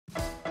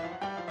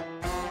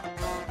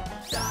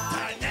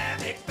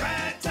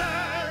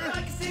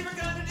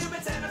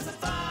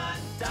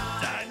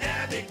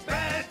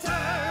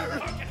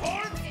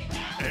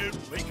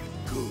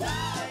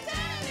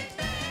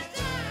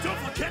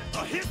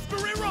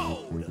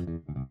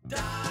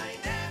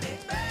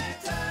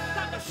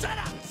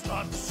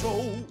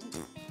soul.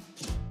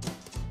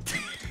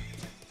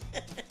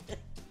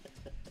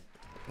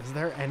 Is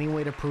there any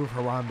way to prove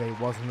Harambe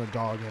wasn't a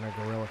dog in a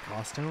gorilla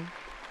costume?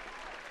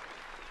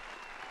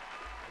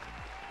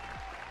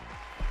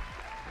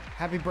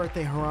 Happy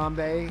birthday,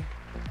 Harambe.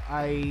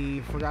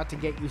 I forgot to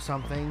get you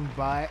something,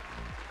 but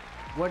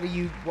what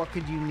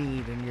could you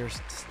need in your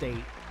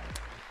state?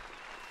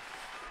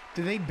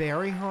 Do they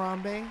bury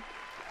Harambe?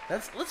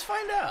 Let's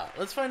find out.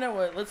 Let's go to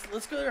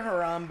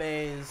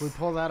Harambe's. Can we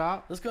pull that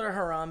up? Let's go to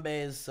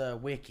Harambe's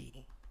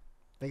wiki.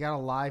 They got a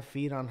live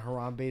feed on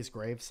Harambe's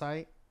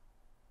gravesite.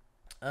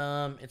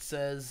 It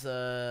says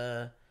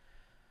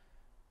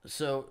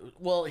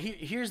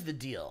here's the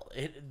deal.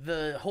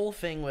 The whole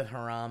thing with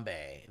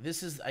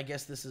Harambe. I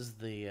guess this is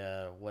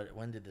the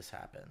when did this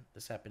happen?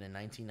 This happened in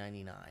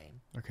 1999.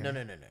 Okay. No.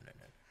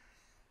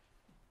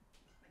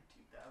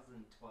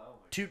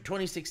 2012.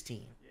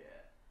 2016. Yeah.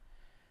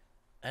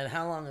 And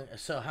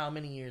how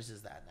many years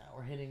is that now?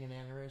 We're hitting an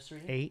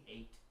anniversary?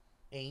 8.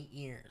 8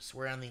 years.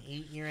 We're on the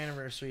 8-year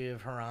anniversary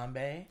of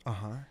Harambe.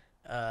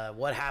 Uh-huh.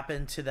 What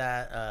happened to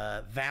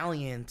that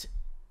valiant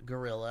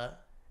gorilla?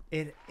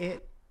 It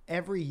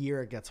every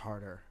year it gets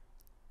harder.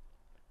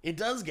 It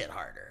does get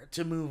harder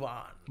to move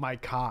on. My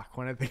cock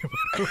when I think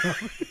about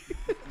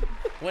Harambe.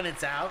 When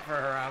it's out for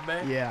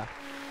Harambe? Yeah.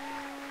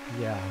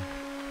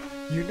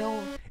 You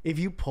know, if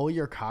you pull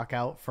your cock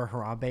out for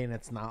Harambe and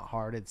it's not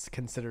hard, it's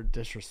considered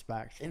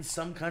disrespect. In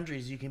some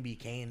countries, you can be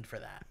caned for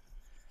that.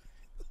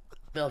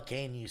 They'll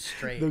cane you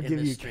straight. They'll in give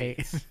the you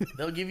streets. cane.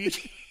 They'll give you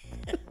cane.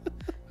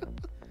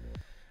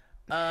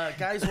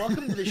 Guys,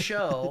 welcome to the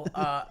show.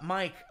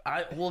 Mike,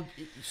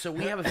 so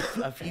we have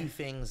a few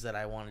things that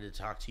I wanted to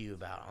talk to you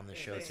about on the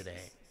show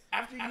today.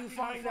 After you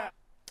find out.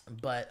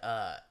 But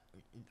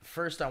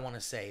first, I want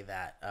to say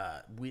that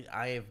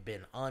I have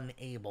been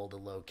unable to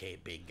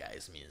locate Big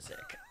Guy's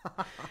music,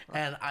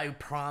 and I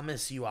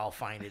promise you I'll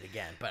find it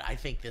again. But I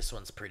think this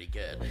one's pretty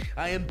good.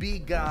 I am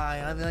Big Guy,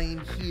 and I am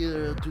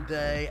here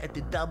today at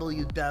the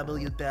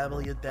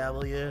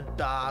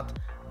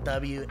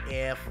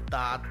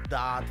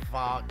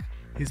www.wf.fuck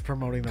He's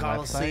promoting the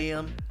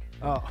Coliseum.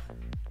 website. Oh.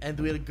 And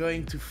we're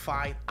going to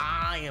fight.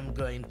 I am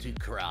going to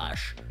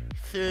crush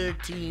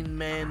 13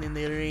 men in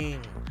the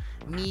ring.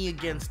 Me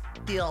against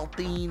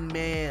 13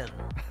 men.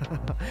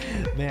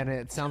 Man,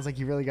 it sounds like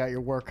you really got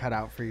your work cut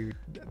out for you,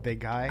 Big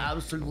Guy.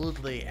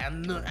 Absolutely.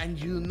 And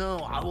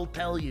I will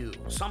tell you,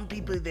 some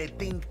people, they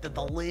think that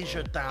the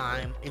leisure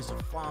time is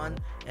fun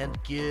and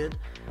good,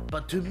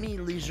 but to me,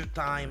 leisure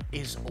time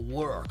is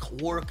work.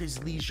 Work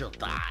is leisure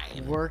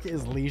time. Work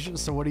is leisure,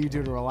 so what do you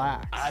do to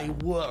relax? I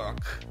work.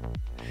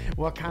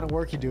 What kind of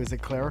work you do? Is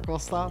it clerical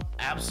stuff?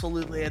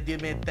 Absolutely. I do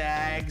my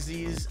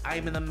taxes.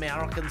 I'm an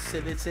American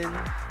citizen,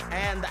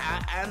 and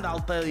I'll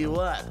tell you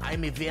what,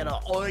 I'm a very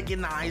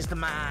organized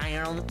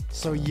man.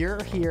 So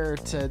you're here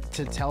to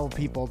tell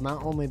people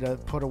not only to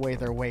put away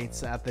their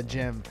weights at the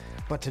gym,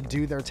 but to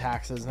do their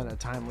taxes in a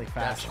timely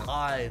That's fashion.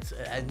 right.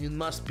 And you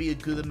must be a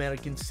good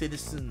American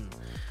citizen,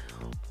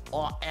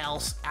 or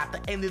else at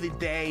the end of the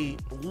day,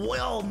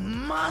 we'll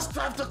must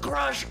have to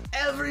crush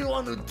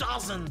everyone who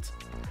doesn't.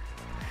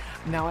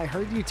 Now, I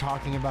heard you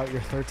talking about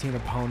your 13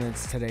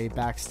 opponents today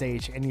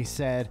backstage, and you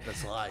said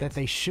That's right. that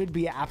they should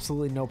be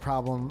absolutely no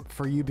problem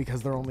for you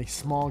because they're only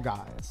small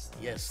guys.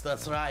 Yes,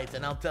 that's right.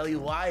 And I'll tell you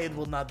why it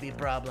will not be a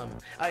problem.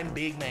 I'm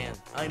big man.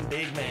 I'm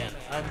big man.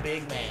 I'm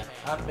big man.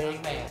 I'm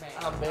big man.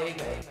 I'm big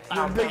man.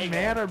 You're a big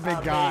man or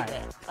big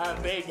guy? I'm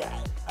big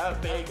guy.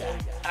 I'm big guy.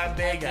 I'm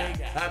big guy.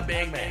 I'm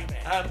big man.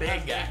 I'm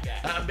big guy.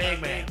 I'm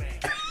big man.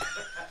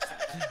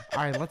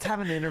 All right, let's have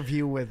an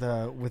interview with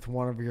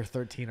one of your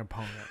 13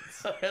 opponents.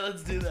 Okay,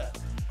 let's do that.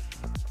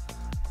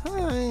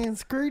 Hi,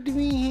 it's great to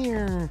be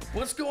here.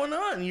 What's going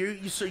on?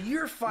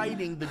 You're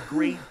fighting the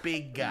great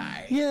big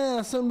guy.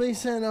 Yeah, somebody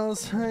said I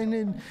was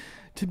signed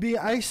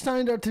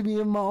up to be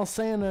a mall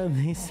Santa, and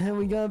they said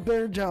we got a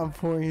better job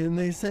for you, and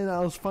they said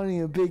I was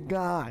fighting a big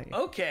guy.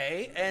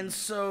 Okay, and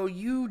so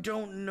you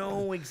don't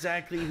know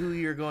exactly who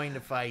you're going to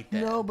fight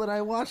then? No, but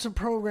I watched the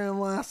program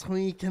last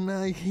week,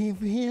 and he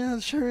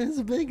sure is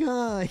a big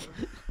guy.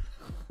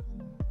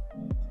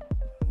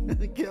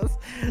 I guess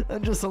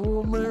I'm just a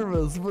little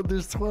nervous, but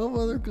there's 12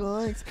 other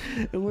guys,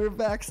 and we're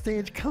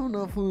backstage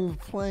coming up with a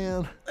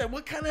plan. And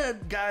what kind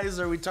of guys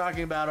are we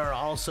talking about are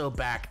also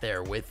back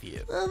there with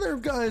you? Other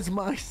guys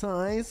my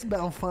size,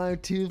 about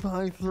 5'2",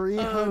 5'3",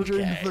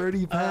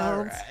 130 pounds.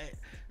 All right.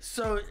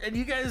 So, and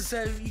you guys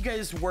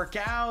work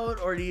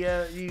out, or do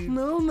you?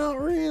 No,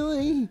 not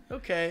really.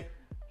 Okay.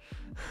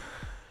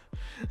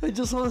 I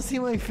just want to see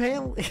my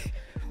family.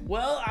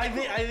 Well, I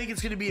think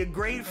it's going to be a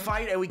great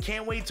fight, and we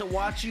can't wait to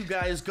watch you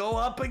guys go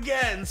up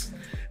against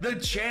the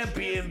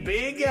champion,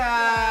 Big Guy.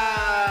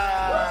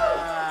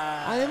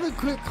 I have a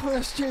quick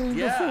question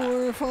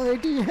before a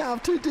fight. Do you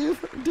have to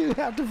fight You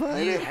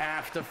him?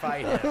 have to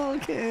fight him.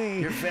 Okay.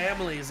 Your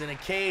family is in a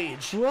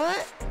cage.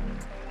 What?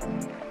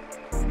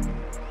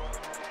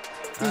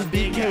 A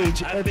big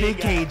cage. A big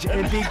cage.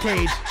 A big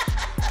cage.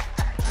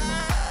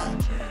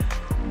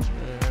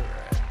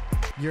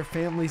 Your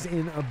family's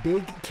in a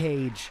big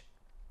cage.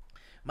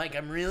 Mike,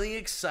 I'm really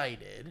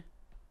excited.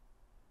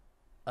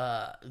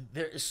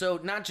 So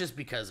not just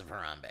because of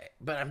Harambe,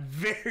 but I'm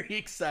very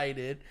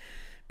excited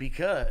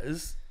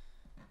because,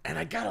 and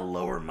I gotta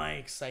lower my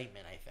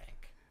excitement, I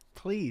think.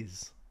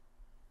 Please.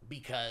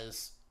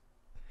 Because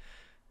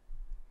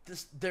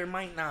this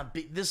might not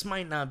be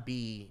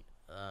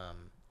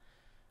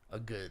a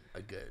good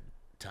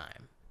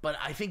time, but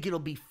I think it'll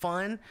be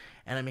fun,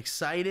 and I'm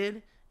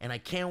excited, and I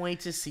can't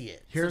wait to see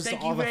it. Here's so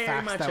thank all you the very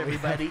facts much, that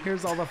everybody.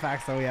 Here's all the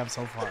facts that we have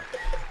so far.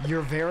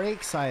 You're very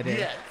excited,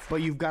 Yes. but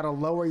you've got to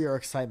lower your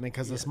excitement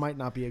because this might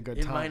not be a good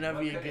It time. might not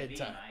be a What could it good be,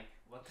 time. Mike?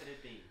 What could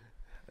it be?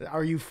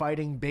 Are you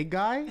fighting Big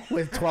Guy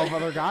with 12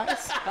 other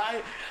guys?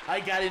 I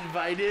got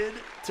invited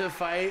to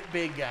fight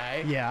Big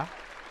Guy Yeah.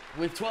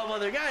 with 12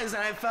 other guys,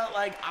 and I felt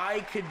like I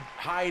could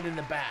hide in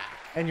the back.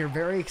 And you're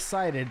very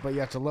excited, but you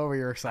have to lower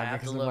your I excitement have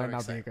because to it lower might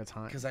not be a good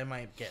time. because I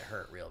might get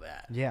hurt real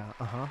bad. Yeah,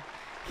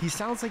 He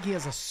sounds like he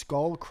has a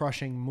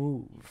skull-crushing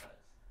move.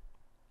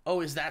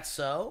 Oh, is that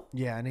so?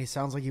 Yeah, and he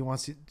sounds like he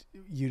wants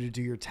you to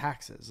do your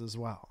taxes as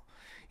well.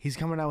 He's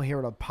coming out here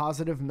with a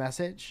positive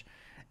message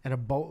and a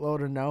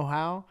boatload of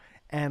know-how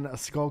and a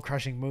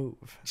skull-crushing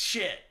move.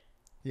 Shit.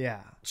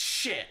 Yeah.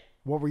 Shit.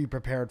 What were you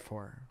prepared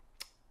for?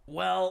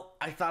 Well,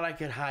 I thought I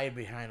could hide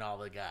behind all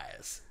the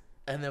guys.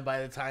 And then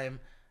by the time...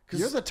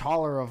 You're the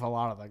taller of a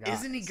lot of the guys.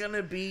 Isn't he going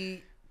to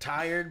be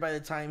tired by the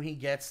time he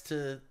gets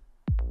to...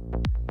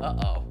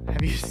 Uh-oh.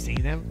 Have you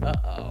seen him?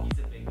 Uh-oh. He's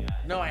a big guy.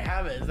 No, I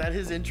haven't. Is that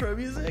his intro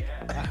music?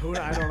 I don't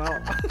know.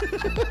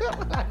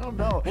 I don't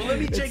know. Well, let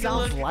me take it a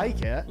sounds look.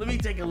 like it. Let me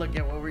take a look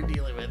at what we're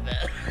dealing with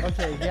then.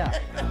 Okay, yeah.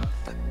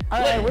 All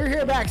right, we're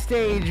here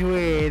backstage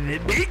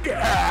with Big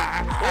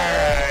Guy.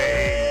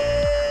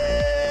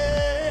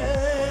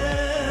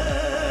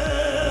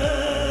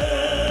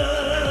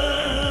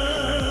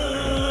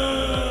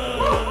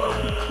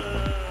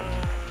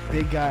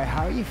 Big Guy,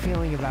 how are you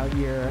feeling about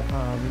your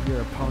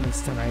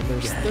opponents tonight?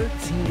 There's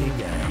 13. Big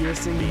guy. You're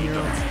seeing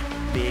your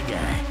Big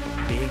guy.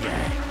 Big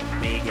guy.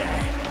 Big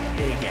guy.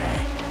 Big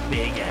guy.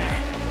 Big guy.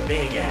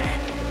 Big guy.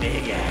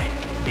 Big guy.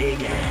 Big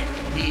guy.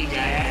 Big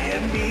guy. I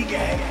am big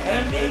guy.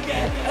 I'm big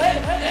guy.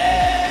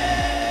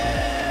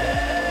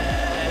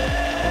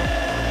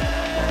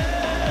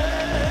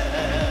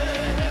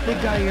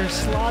 Big Guy, you're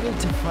slotted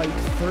to fight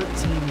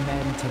 13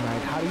 men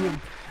tonight.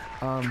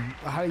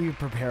 How do you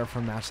prepare for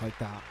a match like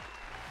that?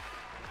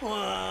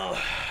 Well,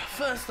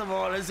 first of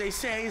all, as they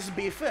say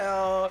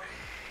before,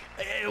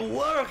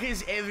 work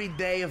is every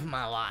day of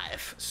my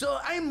life. So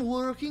I'm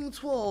working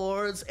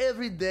towards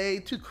every day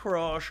to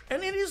crush,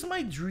 and it is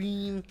my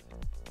dream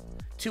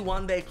to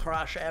one day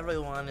crush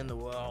everyone in the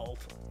world.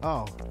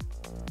 Oh,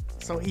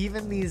 so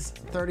even these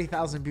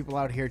 30,000 people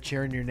out here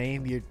cheering your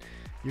name,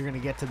 you're gonna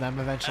get to them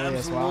eventually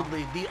as well?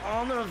 Absolutely. The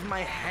honor of my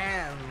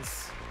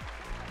hands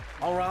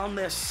around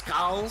their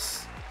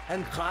skulls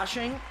and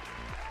crushing.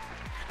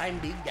 I'm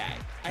big guy.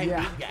 I'm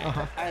Yeah, big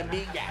guy. I'm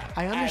big guy.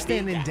 I I'm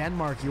understand big in guy.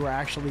 Denmark you were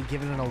actually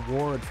given an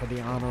award for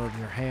the honor of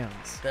your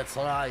hands. That's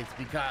right,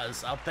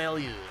 because I'll tell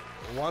you,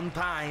 one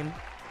time,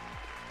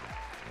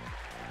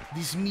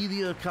 this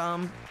meteor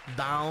come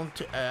down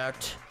to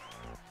Earth,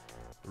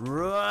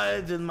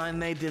 right in my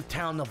native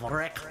town of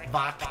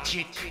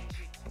Reykjavik,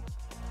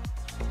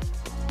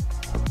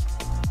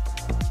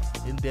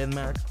 in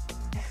Denmark.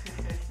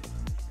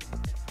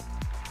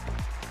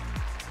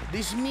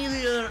 This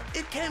meteor,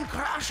 it came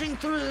crashing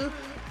through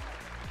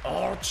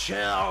our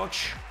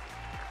church.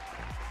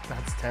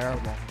 That's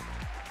terrible.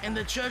 And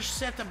the church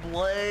set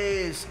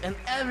ablaze, and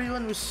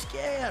everyone was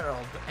scared,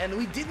 and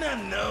we did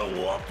not know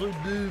what to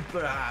do,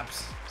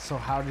 perhaps. So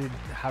how'd you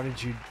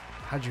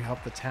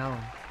help the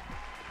town?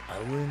 I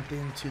went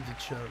into the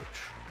church,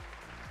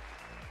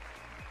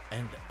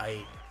 and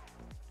I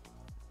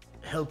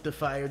helped the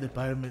fire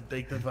department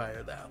take the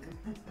fire down.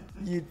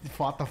 You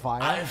fought the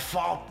fire? I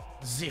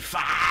fought the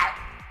fire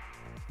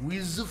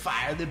with the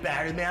fire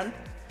department.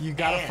 You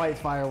gotta and fight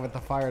fire with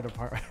the fire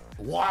department.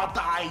 What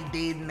I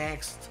did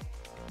next,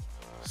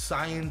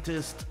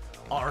 scientists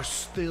are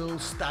still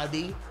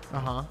studying.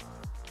 Uh-huh.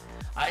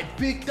 I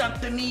picked up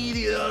the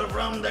meteor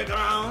from the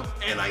ground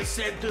and I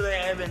said to the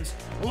heavens,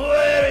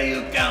 where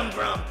you come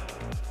from?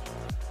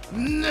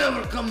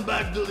 Never come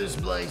back to this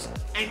place,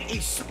 and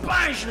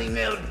especially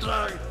never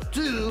try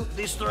to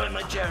destroy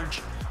my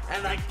church.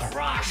 And I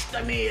crushed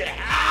the meteor.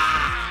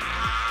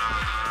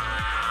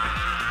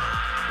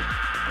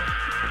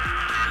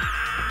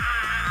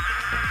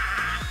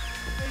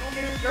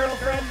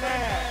 Girlfriend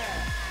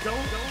mad.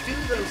 Don't do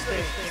those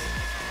things.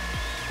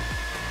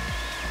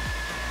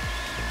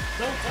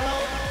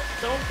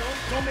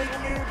 Don't make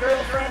your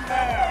girlfriend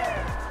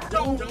mad.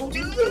 Don't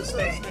do those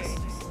things.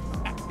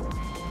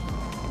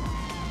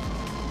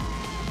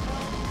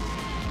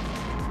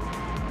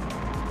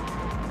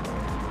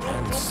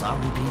 And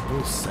some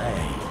people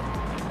say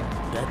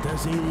that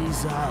as a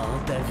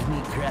result of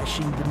me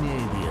crashing the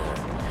meteor,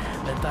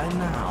 that I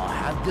now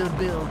have the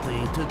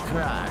ability to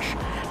crush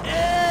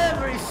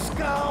every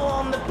skull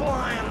on the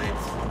planet.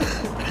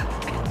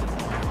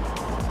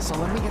 So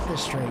let me get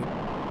this straight.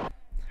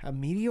 A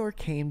meteor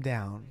came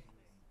down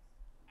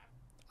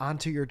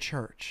onto your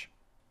church,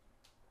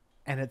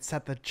 and it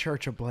set the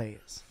church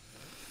ablaze.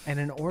 And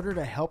in order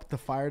to help the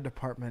fire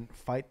department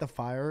fight the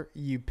fire,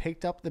 you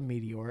picked up the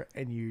meteor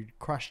and you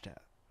crushed it.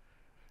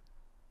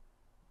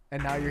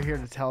 And now you're here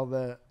to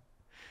tell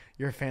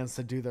your fans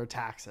to do their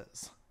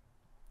taxes.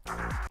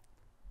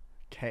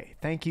 Okay,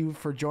 thank you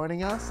for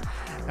joining us.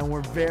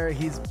 And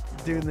he's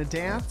doing the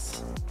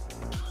dance.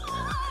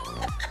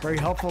 Very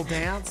helpful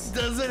dance.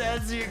 Doesn't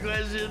answer your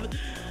question.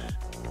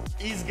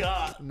 He's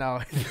gone. No.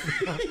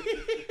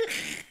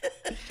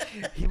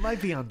 He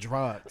might be on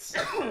drugs.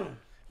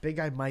 Big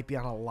guy might be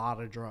on a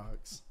lot of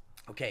drugs.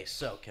 Okay,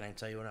 so can I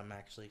tell you what I'm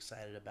actually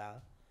excited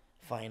about?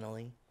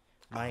 Finally,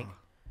 Mike.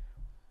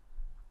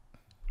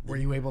 Were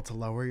you able to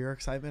lower your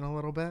excitement a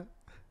little bit?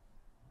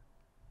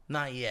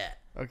 Not yet.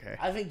 Okay.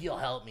 I think you'll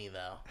help me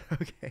though.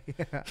 Okay.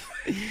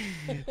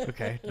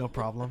 Okay, no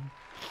problem.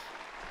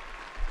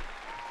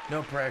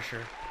 No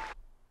pressure.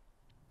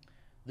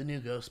 The new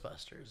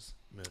Ghostbusters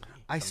movie.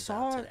 I comes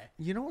saw out today.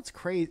 You know what's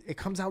crazy? It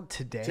comes out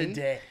today.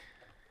 Today.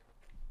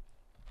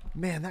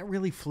 Man, that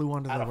really flew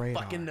under Out the of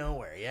radar. fucking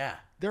nowhere, yeah.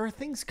 There are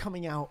things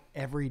coming out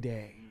every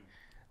day.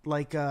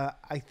 Like I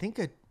think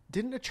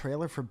didn't a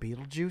trailer for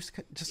Beetlejuice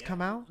just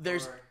come out?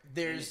 There's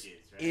images,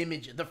 right?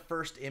 image the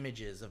first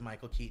images of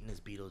Michael Keaton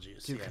as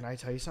Beetlejuice. Dude, yeah. can I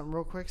tell you something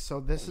real quick? So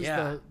this is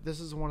Yeah. this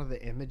is one of the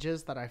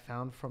images that I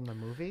found from the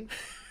movie,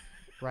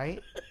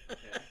 right?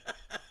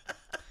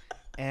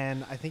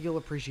 And I think you'll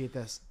appreciate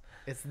this.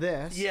 It's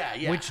this,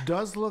 Yeah. which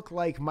does look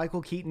like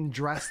Michael Keaton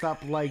dressed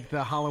up like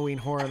the Halloween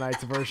Horror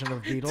Nights version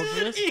of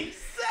Beetlejuice.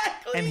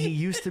 Exactly. And he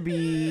used to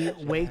be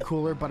way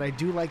cooler, but I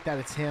do like that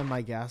it's him,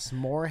 I guess.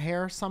 More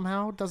hair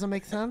somehow. Doesn't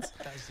make sense.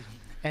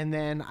 And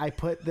then I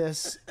put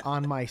this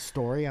on my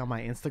story, on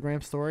my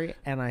Instagram story,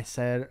 and I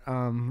said,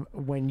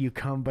 when you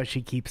come, but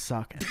she keeps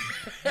sucking.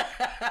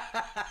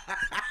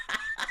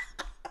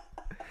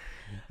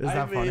 Is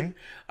that funny?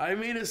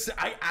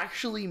 I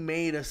actually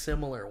made a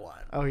similar one.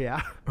 Oh,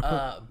 yeah?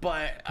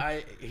 But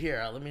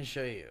let me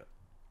show you.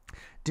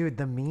 Dude,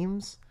 the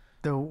memes,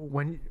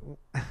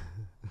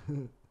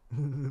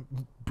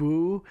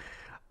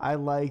 I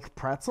like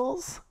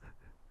pretzels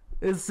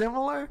is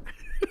similar.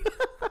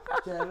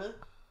 Damn it.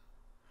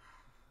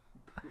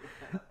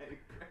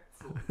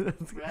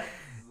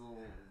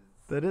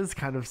 That is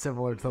kind of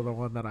similar to the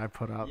one that I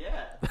put up.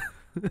 Yeah.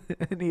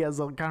 And he has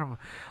a kind of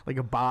like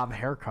a bob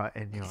haircut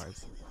in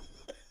yours.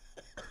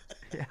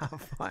 Yeah,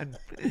 fun.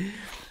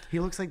 He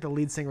looks like the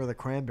lead singer of the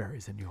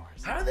Cranberries in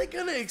yours. How are they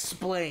gonna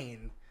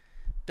explain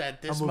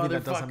that this movie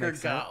that doesn't make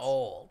motherfucker got sense?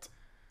 old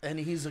and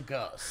he's a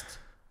ghost?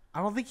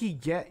 I don't think you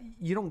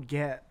don't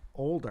get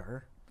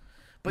older.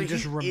 But You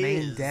just he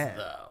remain is, dead.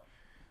 though.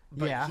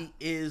 But Yeah. he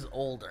is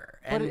older,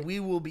 But and we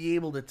will be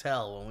able to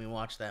tell when we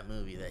watch that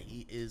movie that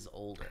he is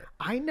older.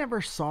 I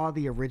never saw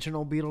the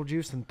original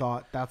Beetlejuice and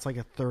thought that's like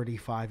a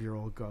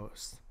 35-year-old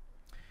ghost.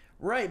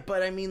 Right,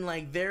 but I mean,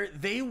 like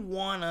they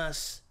want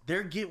us.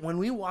 When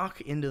we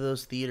walk into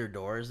those theater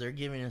doors, they're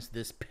giving us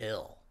this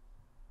pill,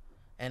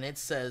 and it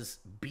says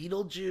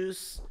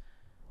Beetlejuice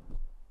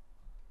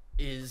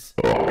is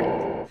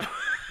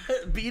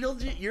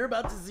Beetlejuice. You're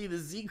about to see the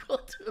sequel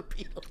to a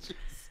Beetlejuice.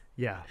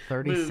 Yeah,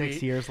 36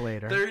 movie. years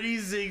later.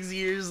 36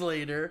 years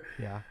later.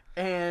 Yeah.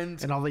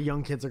 And all the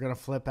young kids are going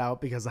to flip out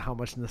because of how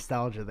much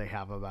nostalgia they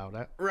have about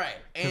it. right,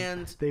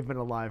 and They've been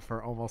alive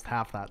for almost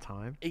half that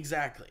time.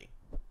 exactly.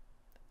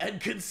 And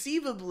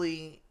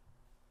conceivably,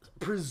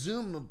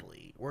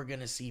 presumably, we're going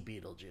to see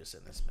Beetlejuice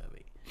in this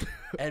movie.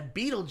 And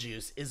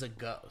Beetlejuice is a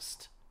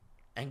ghost.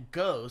 And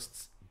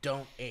ghosts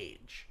don't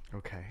age.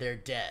 Okay. They're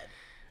dead.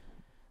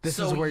 This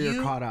is where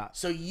you're caught up.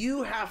 So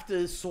you have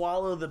to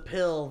swallow the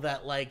pill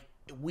that, like,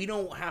 we're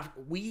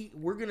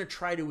going to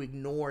try to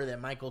ignore that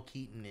Michael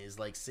Keaton is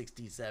like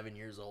 67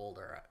 years old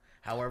or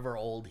however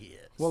old he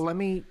is. Well, let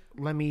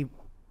me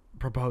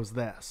propose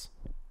this.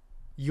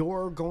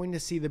 You're going to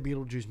see the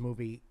Beetlejuice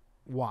movie.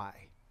 Why?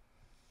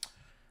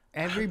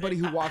 Everybody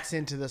who walks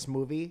into this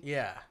movie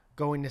yeah.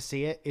 going to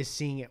see it is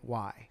seeing it.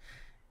 Why?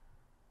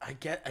 I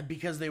get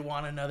because they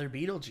want another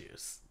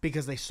Beetlejuice.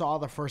 Because they saw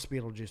the first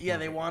Beetlejuice Yeah,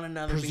 movie. they want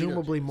another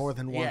Presumably Beetlejuice. more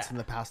than once Yeah. in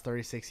the past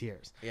 36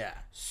 years. Yeah.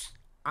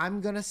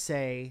 I'm going to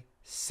say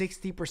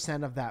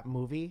 60% of that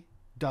movie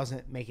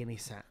doesn't make any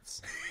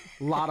sense.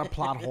 A lot of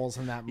plot holes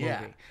in that movie.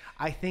 Yeah.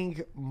 I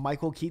think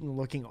Michael Keaton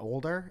looking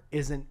older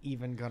isn't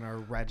even going to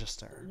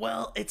register.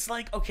 Well, it's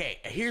like, okay,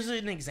 here's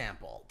an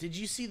example. Did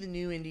you see the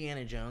new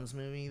Indiana Jones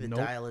movie, The Nope.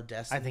 Dial of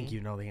Destiny? I think you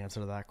know the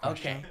answer to that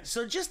question. Okay,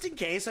 so just in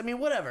case, I mean,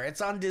 whatever.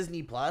 It's on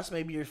Disney Plus.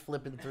 Maybe you're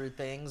flipping through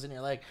things and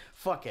you're like,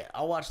 fuck it.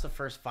 I'll watch the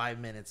first 5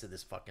 minutes of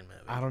this fucking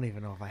movie. I don't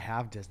even know if I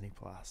have Disney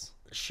Plus.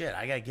 Shit,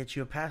 I gotta get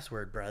you a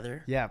password,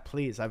 brother. Yeah,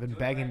 please. I've been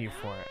begging you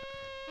for it.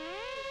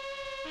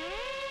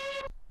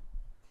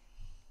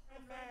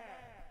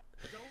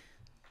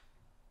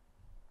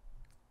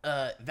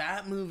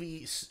 That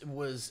movie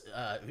was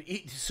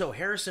so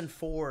Harrison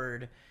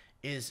Ford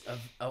is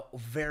a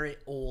very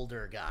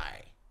older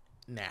guy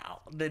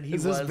now than he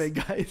Is was this big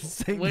guy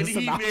saying when the he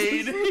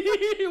synopsis?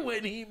 made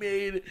when he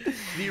made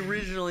the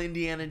original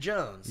Indiana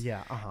Jones.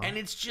 Yeah, and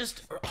it's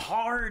just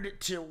hard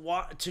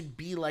to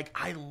be like,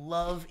 I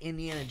love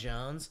Indiana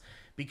Jones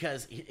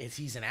because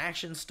he's an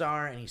action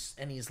star and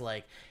he's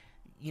like,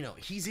 you know,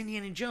 he's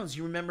Indiana Jones.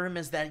 You remember him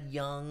as that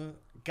young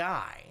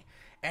guy,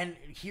 and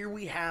here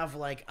we have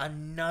like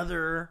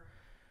another.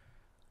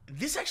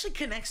 This actually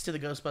connects to the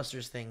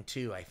Ghostbusters thing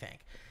too. I think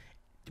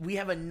we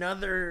have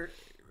another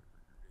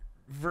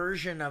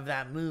version of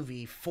that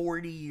movie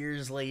 40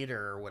 years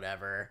later or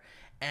whatever,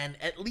 and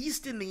at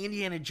least in the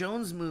Indiana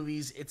Jones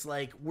movies it's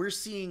like we're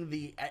seeing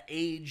the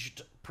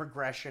aged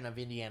progression of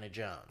Indiana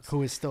Jones,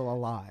 Who is still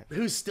alive.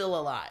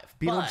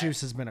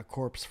 Beetlejuice has been a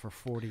corpse for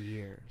 40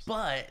 years.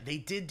 But they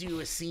did do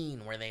a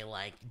scene where they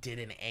like did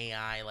an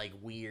AI like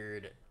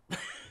weird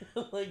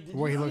like did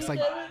Where you he see looks it, like-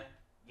 Devin?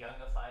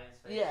 Youngify his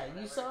face. Yeah, or you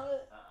whatever. saw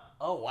it.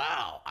 Oh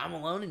wow, I'm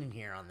alone in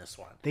here on this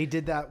one. They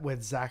did that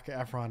with Zac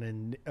Efron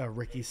and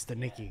Ricky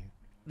Stenicki.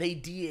 They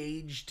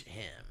de-aged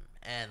him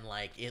and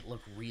like it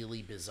looked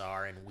really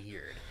bizarre and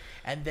weird,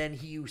 and then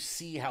you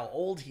see how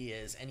old he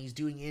is and he's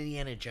doing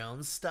Indiana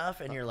Jones stuff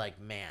and you're like,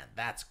 man,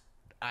 that's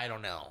I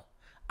don't know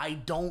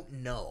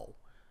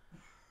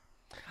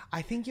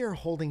I think you're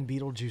holding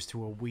Beetlejuice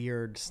to a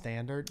weird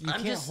standard. You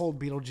can't hold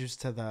Beetlejuice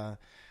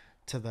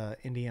to the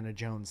Indiana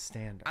Jones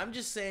standard. I'm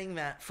just saying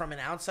that from an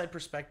outside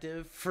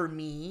perspective, for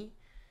me,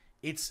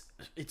 it's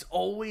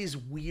always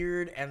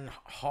weird and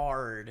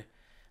hard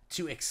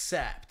to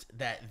accept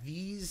that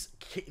these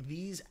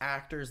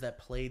actors that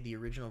played the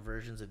original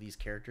versions of these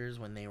characters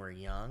when they were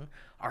young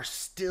are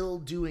still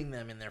doing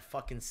them in their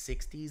fucking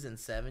 60s and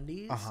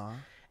 70s.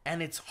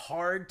 And it's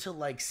hard to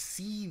like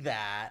see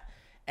that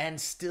and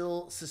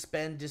still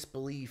suspend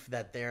disbelief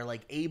that they're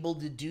like able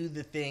to do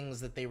the things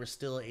that they were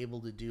still able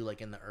to do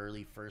like in the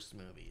early first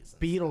movies.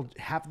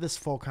 Have this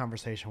full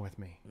conversation with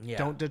me. Yeah.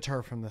 Don't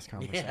deter from this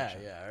conversation.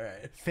 Yeah, all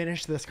right.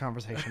 Finish this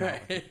conversation out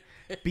with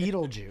me.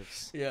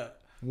 Beetlejuice Yeah.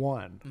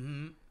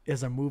 1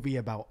 is a movie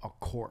about a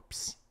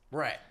corpse.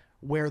 Right.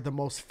 Where the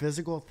most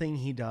physical thing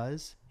he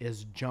does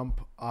is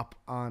jump up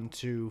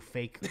onto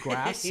fake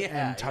grass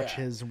and touch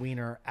his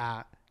wiener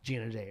at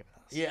Gina Davis.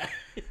 Yeah.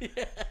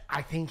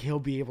 I think he'll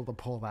be able to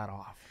pull that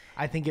off.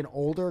 I think an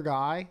older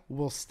guy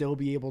will still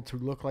be able to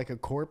look like a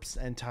corpse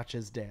and touch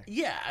his dick.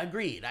 Yeah,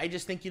 agreed. I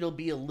just think it'll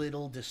be a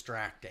little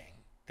distracting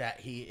that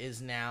he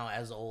is now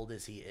as old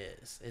as he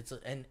is.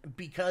 And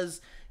because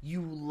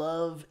you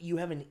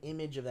have an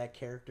image of that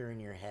character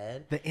in your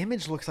head. The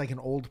image looks like an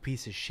old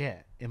piece of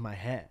shit in my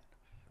head.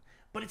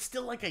 But it's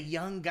still like a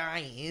young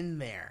guy in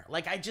there.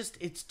 Like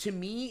to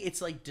me,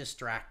 it's like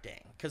distracting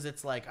because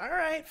it's like, all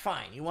right,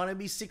 fine. You want to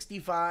be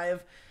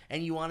 65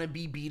 and you want to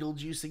be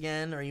Beetlejuice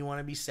again, or you want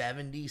to be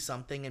 70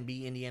 something and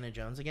be Indiana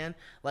Jones again.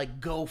 Like,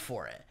 go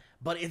for it.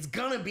 But it's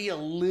gonna be a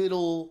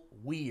little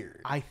weird.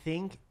 I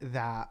think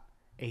that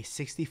a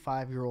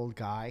 65-year-old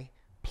guy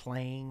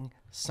playing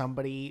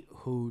somebody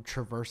who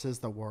traverses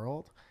the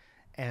world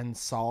and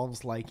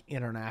solves like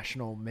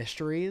international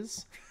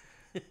mysteries.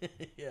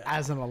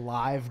 As an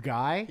alive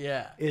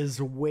guy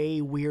is way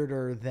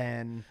weirder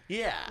than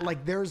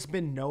like there's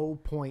been no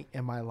point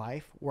in my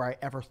life where I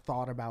ever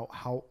thought about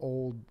how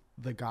old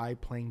the guy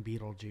playing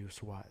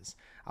Beetlejuice was.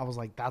 I was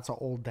like, that's an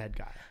old dead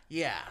guy.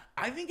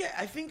 I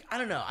think I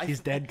don't know.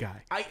 He's dead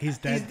guy. He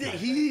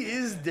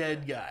is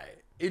dead guy.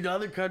 In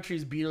other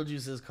countries,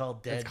 Beetlejuice is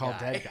called dead guy. It's called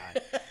dead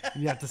guy.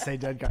 You have to say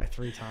dead guy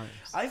 3 times.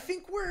 I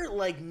think we're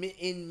like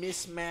in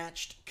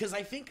mismatched because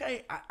I think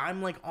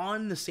I'm like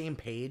on the same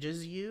page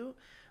as you,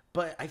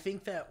 but I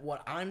think that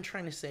what I'm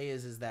trying to say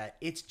is that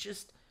it's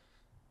just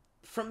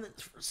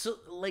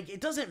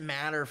it doesn't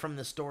matter from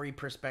the story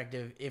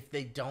perspective if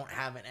they don't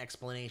have an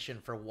explanation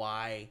for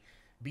why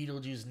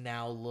Beetlejuice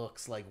now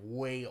looks like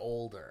way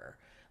older.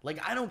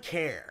 Like, I don't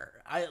care.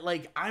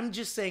 I'm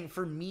just saying,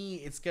 for me,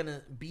 it's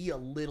gonna be a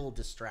little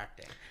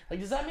distracting. Like,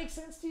 does that make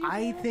sense to you?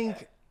 I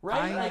think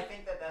right. I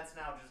think that's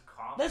now just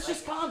common. That's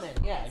just common.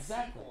 Yeah,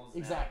 exactly.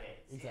 Exactly.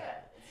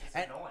 Exactly. It's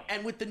just annoying.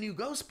 And with the new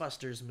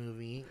Ghostbusters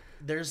movie,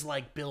 there's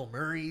like Bill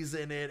Murray's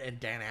in it and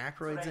Dan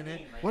Aykroyd's in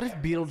it. What if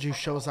Beetlejuice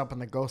shows up in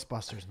the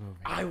Ghostbusters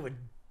movie? I would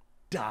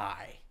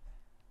die.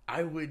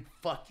 I would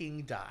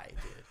fucking die,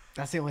 dude.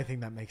 That's the only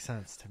thing that makes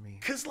sense to me.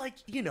 Because, like,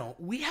 you know,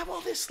 we have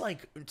all this,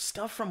 like,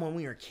 stuff from when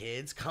we were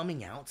kids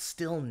coming out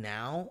still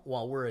now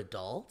while we're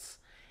adults.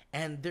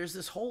 And there's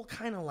this whole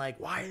kind of, like,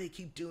 why do they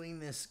keep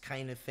doing this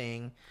kind of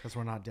thing? Because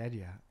we're not dead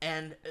yet.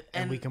 And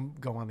we can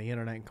go on the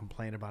internet and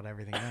complain about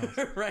everything else.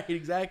 Right,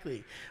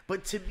 exactly.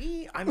 But to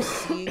me, I'm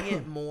seeing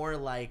it more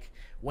like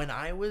when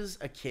I was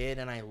a kid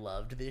and I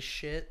loved this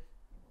shit,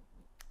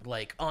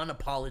 like,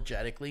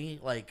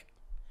 unapologetically, like,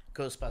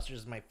 Ghostbusters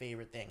is my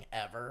favorite thing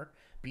ever.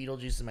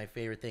 Beetlejuice is my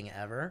favorite thing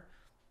ever.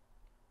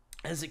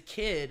 As a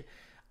kid,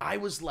 I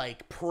was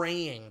like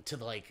praying to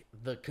like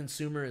the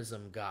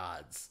consumerism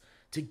gods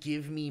to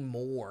give me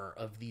more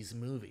of these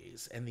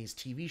movies and these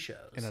TV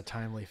shows In a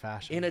timely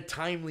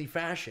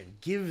fashion.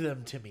 Give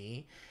them to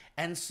me.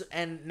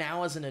 And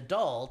now as an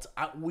adult,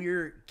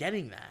 we're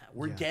getting that.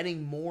 We're Yeah.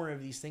 getting more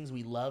of these things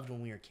we loved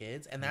when we were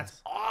kids, and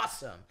that's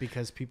awesome.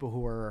 Because people who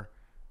were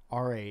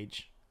our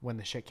age when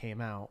the shit came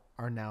out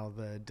are now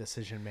the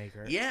decision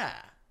maker. Yeah.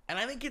 And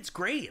I think it's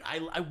great.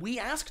 We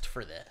asked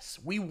for this.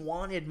 We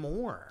wanted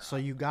more. So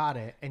you got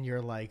it, and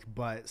you're like,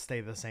 but stay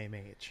the same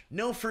age.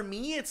 No, for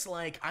me, it's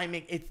like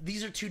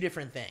these are two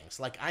different things.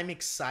 Like, I'm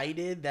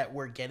excited that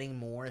we're getting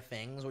more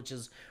things, which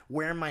is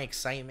where my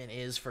excitement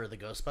is for the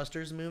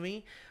Ghostbusters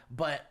movie.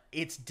 But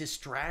it's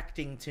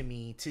distracting to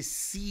me to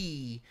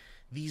see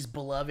these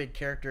beloved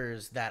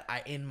characters that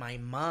in my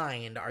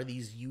mind are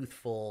these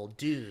youthful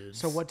dudes.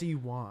 So what do you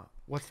want?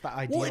 What's the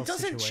ideal Well, it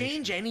doesn't situation?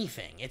 change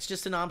anything. It's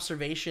just an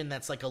observation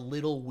that's like a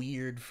little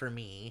weird for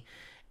me.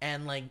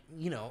 And like,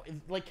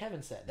 like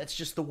Kevin said, that's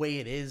just the way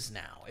it is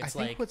now. It's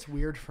I think what's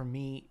weird for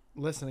me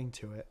listening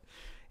to it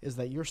is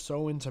that you're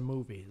so into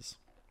movies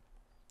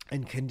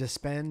and can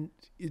suspend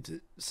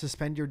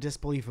your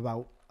disbelief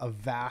about a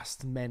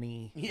vast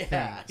many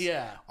things.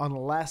 Yeah.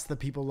 Unless the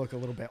people look a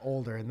little bit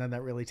older, and then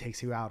that really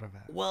takes you out of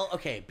it. Well,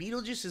 okay,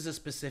 Beetlejuice is a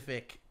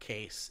specific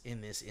case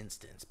in this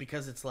instance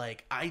because it's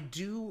like I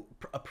do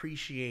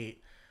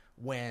appreciate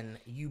when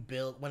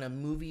a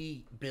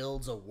movie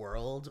builds a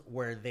world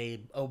where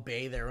they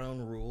obey their own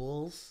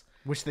rules.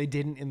 Which they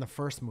didn't in the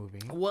first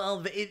movie.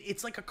 Well,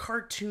 it's like a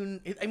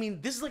cartoon.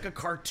 This is like a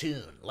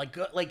cartoon. Like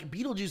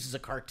Beetlejuice is a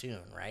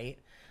cartoon, right?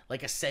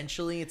 Like,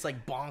 essentially, it's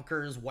like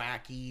bonkers,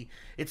 wacky.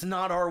 It's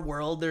not our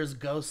world. There's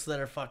ghosts that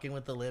are fucking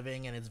with the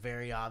living, and it's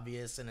very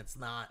obvious, and it's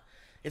not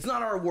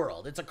our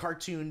world. It's a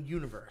cartoon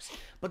universe.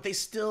 But they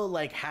still,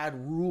 like,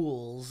 had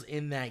rules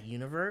in that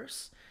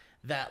universe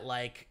that,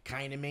 like,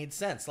 kind of made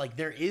sense. Like,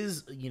 there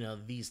is,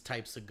 these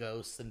types of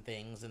ghosts and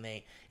things, and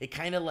it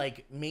kind of,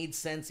 like, made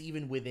sense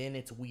even within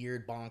its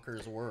weird,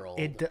 bonkers world.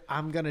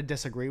 I'm going to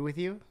disagree with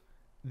you.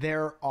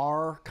 There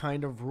are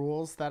kind of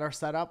rules that are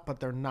set up, but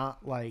they're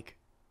not, like...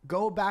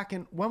 Go back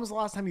and... When was the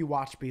last time you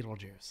watched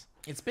Beetlejuice?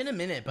 It's been a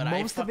minute, but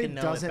most I of fucking it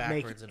know doesn't it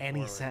make backwards and any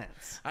forward.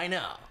 sense. I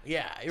know.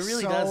 Yeah, it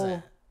really So,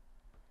 doesn't.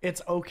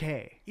 It's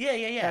okay.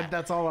 Yeah.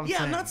 That's all I'm saying.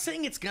 Yeah, I'm not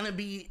saying it's gonna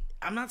be...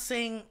 I'm not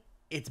saying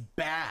it's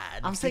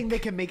bad. I'm saying they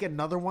can make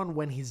another one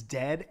when he's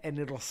dead, and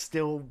it'll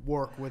still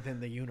work within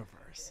the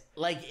universe.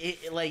 Like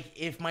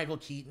if Michael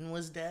Keaton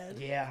was dead?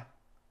 Yeah.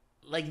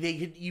 Like they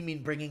could... You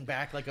mean bringing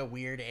back like a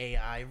weird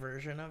AI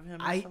version of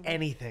him or something?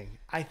 Anything.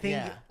 I think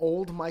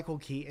old Michael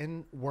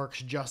Keaton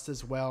works just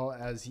as well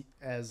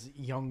as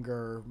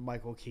younger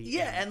Michael Keaton.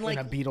 Yeah, and like...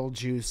 in a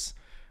Beetlejuice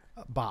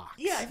box.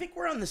 Yeah, I think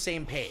we're on the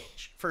same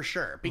page for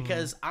sure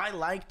because I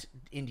liked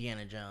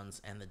Indiana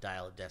Jones and the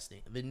Dial of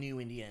Destiny, the new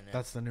Indiana.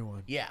 That's the new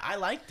one. Yeah, I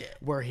liked it.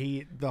 Where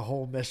the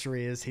whole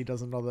mystery is he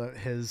doesn't know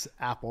his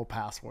Apple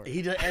password.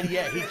 He can't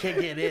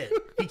get in.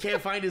 He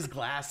can't find his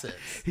glasses.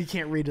 He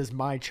can't read his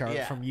My Chart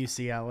from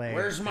UCLA.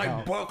 Where's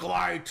my book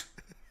light?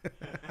 Did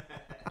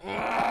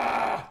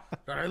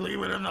I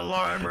leave it in the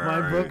library?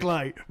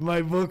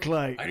 My book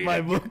light.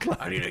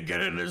 I need to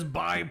get in this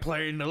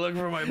biplane to look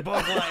for my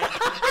book light.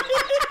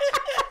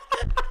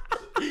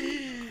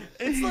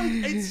 It's like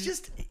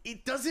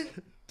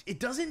it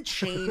doesn't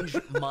change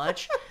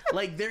much.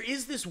 Like there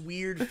is this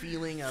weird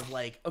feeling of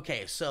like,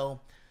 okay,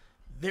 so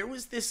there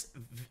was this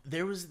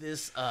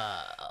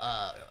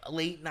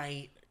late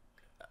night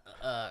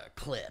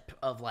clip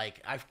of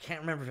like, I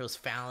can't remember if it was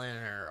Fallon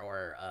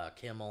or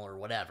Kimmel or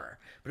whatever,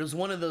 but it was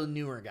one of those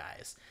newer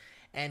guys,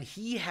 and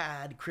he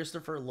had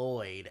Christopher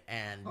Lloyd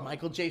and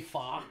Michael J.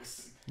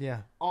 Fox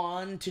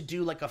on to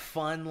do like a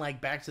fun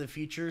like Back to the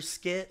Future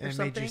skit or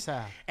something. Made you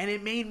sad. And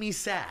it made me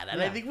sad.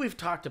 And I think we've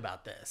talked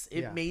about this.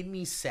 It made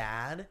me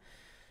sad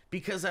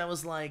because I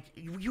was like,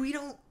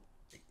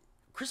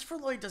 Christopher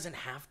Lloyd doesn't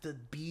have to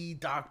be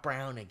Doc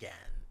Brown again.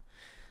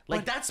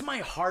 Like, that's my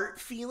heart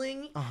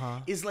feeling,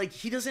 is like,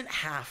 he doesn't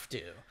have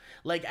to.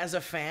 Like, as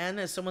a fan,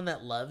 as someone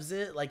that loves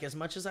it, like, as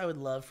much as I would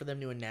love for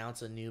them to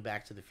announce a new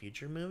Back to the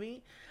Future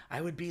movie, I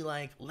would be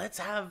like,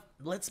 let's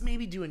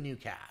maybe do a new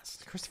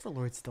cast. Christopher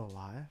Lloyd's still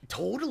alive?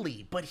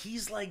 Totally, but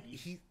he's like,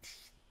 he's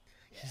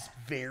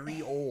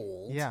very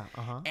old. Yeah,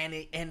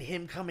 And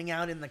him coming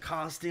out in the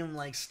costume,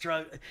 like,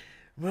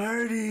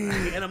 Marty!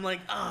 And I'm like,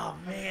 oh,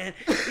 man.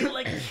 It,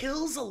 like,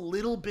 kills a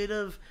little bit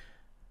of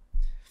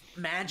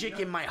magic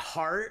in my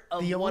heart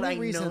of what I know. The only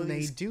reason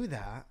they do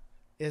that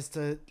is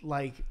to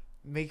like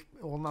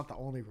not the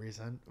only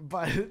reason,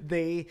 but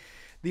the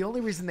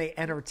only reason they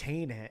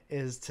entertain it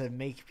is to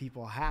make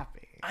people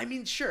happy. I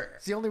mean, sure.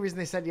 It's the only reason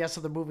they said yes to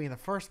the movie in the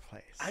first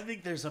place. I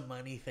think there's a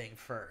money thing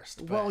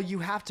first. Well, you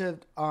have to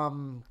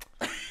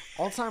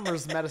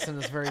Alzheimer's medicine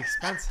is very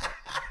expensive.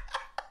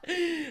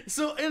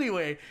 So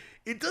anyway,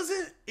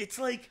 it's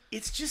like,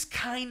 it's just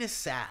kind of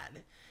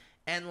sad.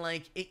 And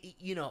like,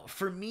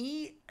 for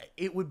me,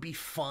 it would be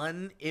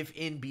fun if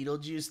in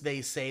Beetlejuice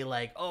they say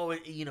like, oh,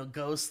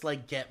 ghosts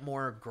like get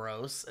more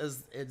gross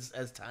as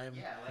time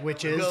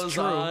which is goes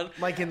true. on.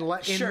 Like in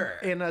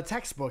a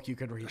textbook you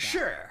could read that.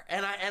 Sure,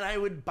 and I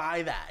would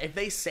buy that if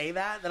they say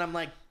that. Then I'm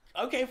like,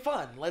 okay,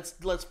 fun. Let's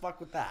fuck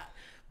with that.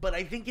 But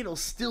I think it'll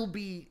still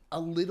be a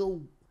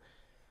little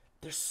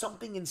there's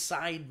something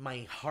inside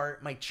my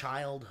heart, my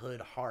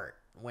childhood heart,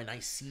 when I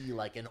see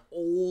like an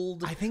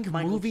old. I think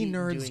Michael movie Keaton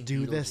nerds doing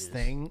do this Beetlejuice.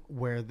 thing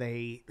where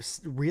they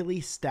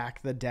really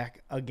stack the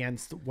deck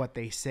against what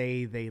they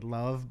say they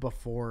love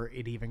before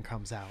it even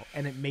comes out,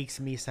 and it makes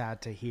me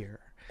sad to hear.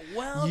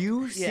 Well,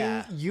 You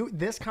yeah. seeing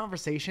this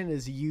conversation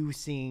is you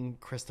seeing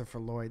Christopher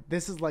Lloyd.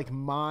 This is like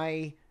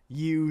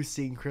you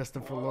seeing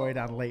Christopher Lloyd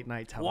on late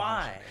night television.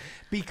 Why?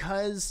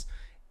 Because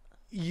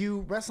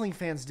you wrestling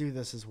fans do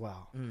this as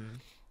well.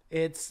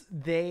 It's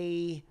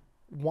they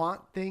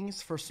want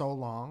things for so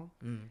long,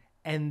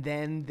 and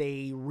then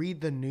they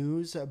read the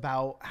news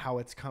about how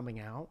it's coming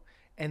out,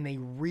 and they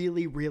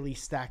really, really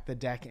stack the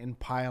deck and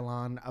pile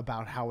on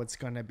about how it's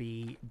going to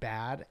be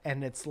bad.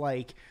 And it's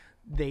like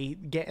they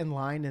get in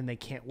line and they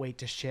can't wait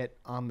to shit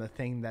on the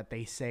thing that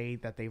they say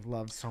that they've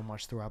loved so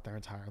much throughout their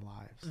entire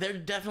lives. There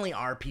definitely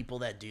are people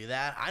that do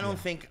that. I don't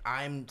think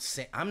I'm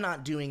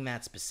not doing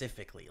that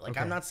specifically. Like,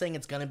 I'm not saying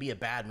it's going to be a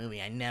bad movie.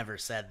 I never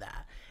said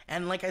that.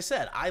 And like I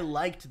said, I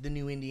liked the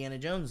new Indiana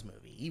Jones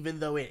movie,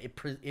 even though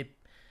it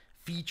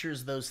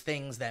features those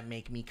things that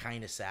make me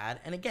kind of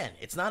sad. And again,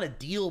 it's not a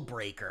deal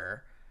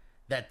breaker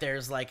that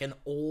there's like an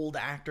old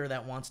actor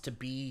that wants to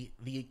be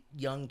the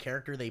young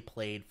character they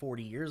played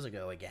 40 years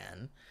ago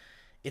again.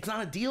 It's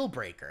not a deal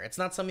breaker. It's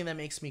not something that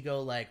makes me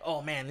go like,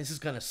 oh man, this is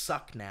going to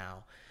suck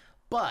now.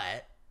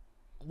 But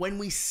when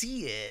we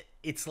see it,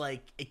 it's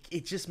like,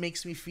 it just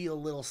makes me feel a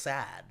little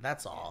sad.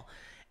 That's all.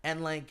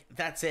 And like,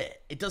 that's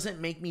it. It doesn't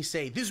make me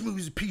say, this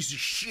movie's a piece of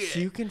shit. So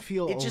you can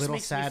feel It a just little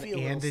makes me sad feel a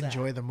little and sad.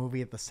 enjoy the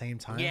movie at the same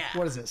time. Yeah.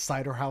 What is it?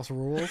 Cider House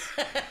Rules?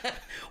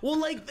 Well,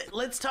 like,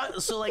 let's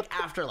talk. So, like,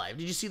 Afterlife.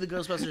 Did you see the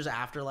Ghostbusters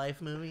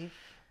Afterlife movie?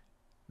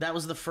 That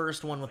was the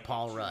first one with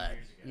Paul Rudd.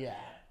 Yeah.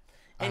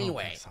 I don't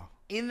Anyway, think so.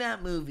 in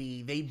that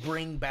movie, they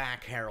bring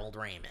back Harold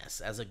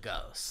Ramis as a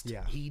ghost.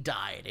 Yeah. He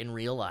died in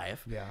real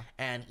life. Yeah.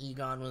 And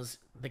Egon was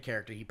the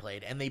character he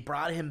played. And they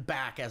brought him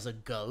back as a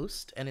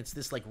ghost. And it's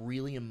this, like,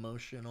 really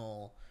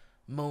emotional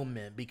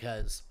moment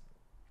because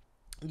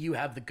you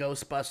have the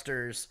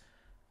Ghostbusters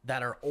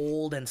that are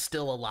old and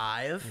still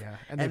alive. Yeah.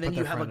 And they put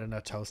their friend in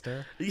a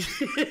toaster.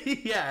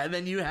 Yeah, and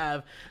then you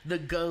have the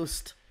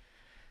ghost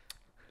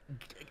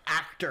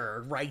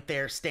actor right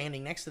there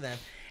standing next to them,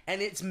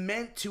 and it's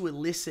meant to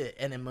elicit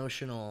an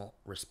emotional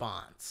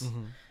response.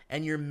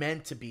 And you're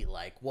meant to be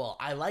like, well,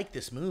 I like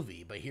this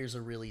movie, but here's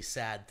a really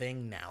sad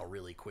thing now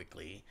really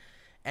quickly.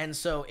 And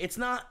so it's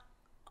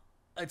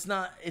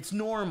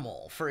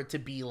normal for it to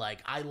be like,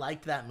 I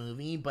liked that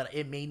movie, but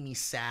it made me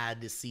sad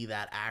to see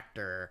that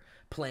actor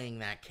playing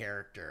that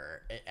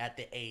character at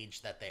the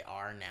age that they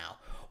are now,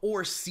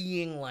 or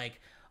seeing like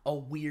a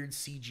weird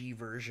CG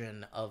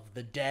version of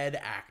the dead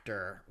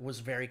actor was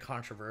very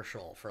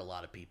controversial for a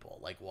lot of people.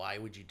 Like, why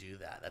would you do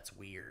that? That's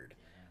weird.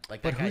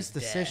 Like, But that whose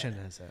guy's decision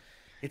dead. is it?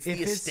 It's the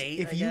estate.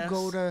 If I you guess.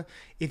 go to,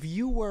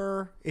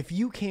 if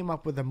you came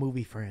up with a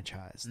movie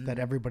franchise that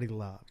everybody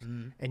loved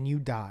and you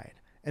died,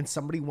 and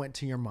somebody went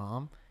to your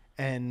mom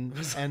and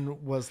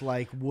was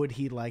like, would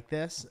he like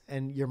this?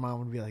 And your mom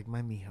would be like,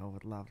 my mijo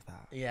would love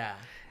that. Yeah.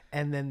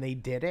 And then they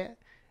did it.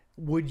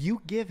 Would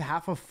you give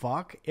half a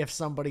fuck if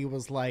somebody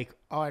was like,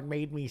 oh, it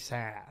made me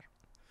sad?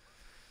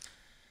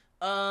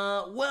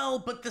 Well,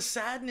 but the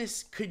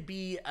sadness could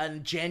be a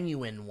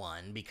genuine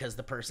one because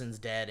the person's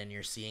dead and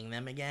you're seeing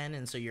them again,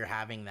 and so you're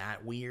having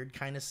that weird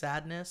kind of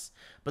sadness.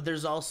 But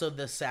there's also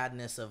the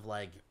sadness of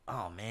like,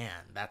 oh man,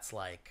 that's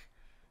like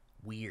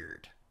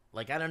weird.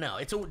 Like, I don't know.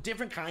 It's a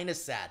different kind of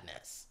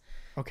sadness.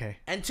 Okay.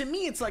 And to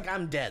me, it's like,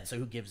 I'm dead, so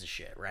who gives a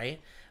shit,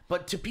 right?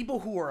 But to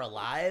people who are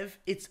alive,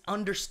 it's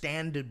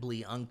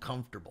understandably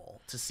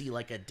uncomfortable to see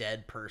like a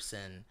dead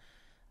person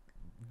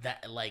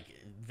that like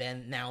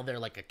then now they're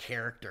like a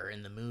character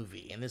in the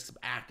movie, and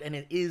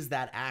it is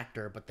that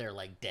actor, but they're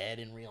like dead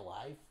in real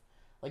life.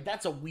 Like,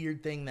 that's a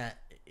weird thing that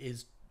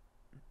is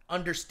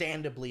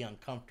understandably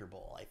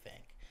uncomfortable, I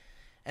think.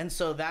 And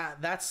so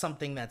that's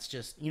something that's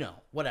just,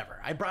 whatever.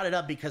 I brought it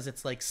up because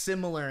it's like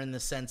similar in the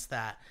sense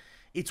that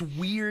it's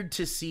weird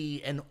to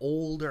see an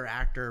older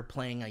actor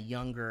playing a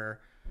younger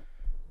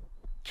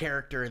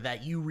character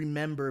that you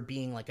remember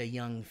being like a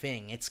young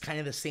thing. It's kind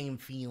of the same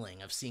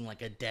feeling of seeing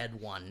like a dead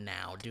one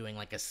now doing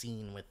like a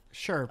scene with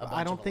Sure, a but bunch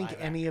I don't of think live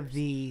any of actors.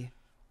 the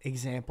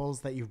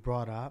examples that you've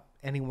brought up,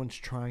 anyone's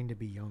trying to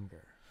be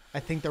younger. I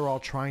think they're all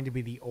trying to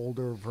be the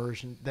older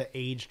version, the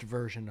aged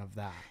version of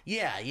that.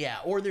 Yeah,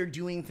 or they're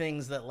doing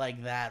things that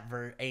like that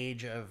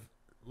age of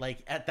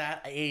like at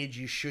that age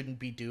you shouldn't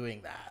be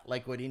doing that,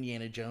 like what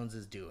Indiana Jones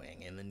is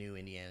doing in the new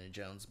Indiana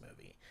Jones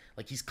movie.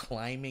 Like, he's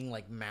climbing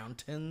like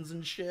mountains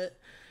and shit,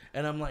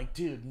 and I'm like,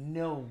 dude,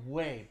 no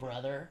way,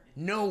 brother,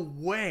 no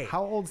way.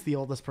 How old's the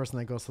oldest person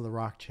that goes to the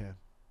Rock Gym?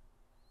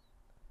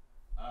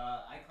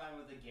 I climbed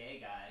with a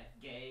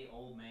gay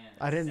old man.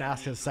 I didn't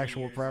ask his 73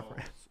 sexual years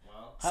preference.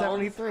 Well,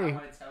 73. I'm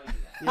gonna tell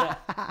you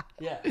that.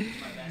 Yeah. He's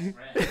my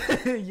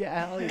best friend.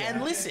 Yeah, hell yeah.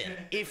 And listen,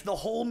 if the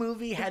whole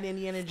movie had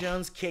Indiana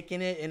Jones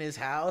kicking it in his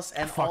house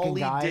and Fucking all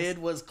he guys. did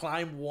was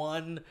climb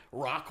one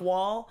rock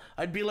wall,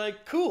 I'd be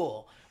like,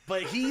 cool.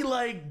 But he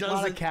like does A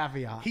lot a- of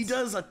caveats. He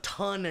does a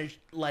ton of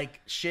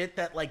like shit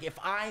that like if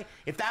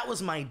that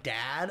was my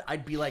dad,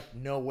 I'd be like,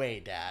 no way,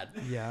 Dad.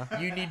 Yeah.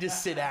 You need to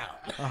sit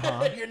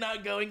out. You're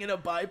not going in a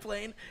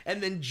biplane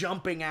and then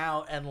jumping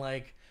out and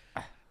like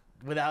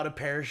without a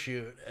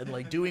parachute and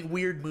like doing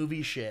weird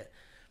movie shit.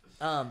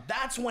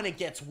 That's when it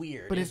gets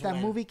weird. But is if that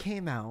when- movie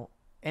came out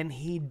and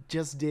he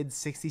just did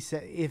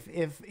 67,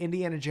 if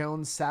Indiana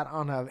Jones sat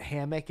on a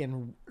hammock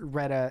and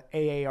read a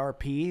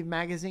AARP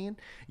magazine,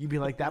 you'd be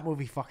like, that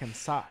movie fucking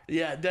sucked.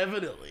 Yeah,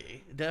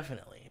 definitely.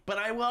 But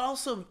I'm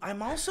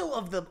also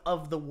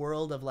of the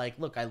world of like,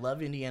 look, I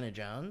love Indiana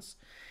Jones,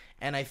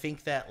 and I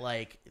think that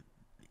like,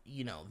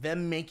 you know,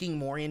 them making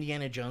more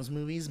Indiana Jones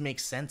movies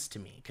makes sense to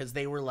me because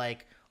they were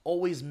like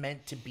always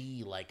meant to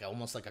be like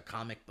almost like a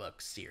comic book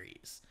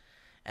series.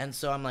 And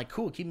so I'm like,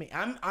 cool, keep me.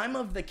 I'm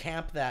of the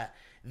camp that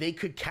they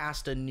could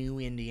cast a new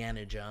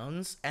Indiana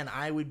Jones, and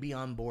I would be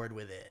on board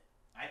with it.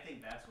 I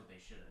think that's what they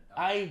should have done.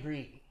 I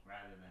agree.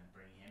 Rather than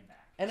bring him back.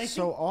 And I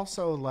So think,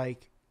 also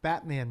like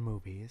Batman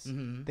movies,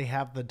 they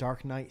have the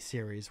Dark Knight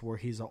series where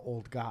he's an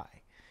old guy,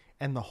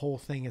 and the whole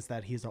thing is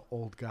that he's an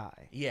old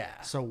guy.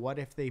 yeah. So what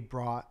if they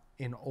brought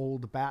an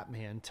old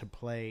Batman to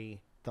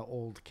play the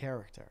old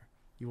character?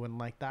 You wouldn't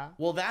like that?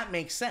 Well, that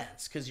makes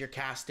sense because you're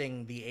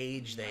casting the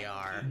age they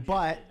are.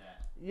 But Did that.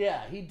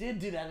 Yeah, he did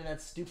do that in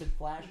that stupid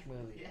Flash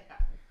movie. Yeah.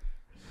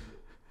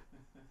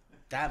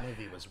 That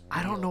movie was. Real.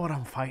 I don't know what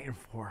I'm fighting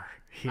for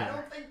here. I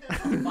don't think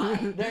there's a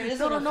fight. There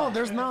isn't No, a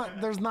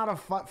fight. there's not a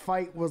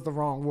fight was the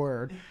wrong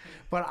word,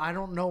 but I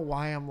don't know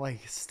why I'm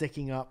like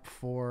sticking up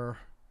for.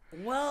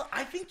 Well,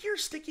 I think you're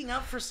sticking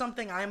up for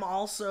something I'm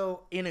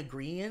also in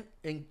agreement.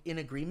 In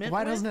agreement. Why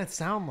with. doesn't it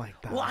sound like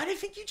that? Well, I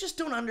think you just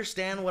don't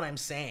understand what I'm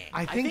saying.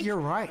 I think you're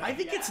right. I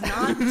think it's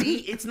not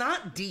deep. It's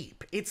not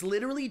deep. It's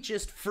literally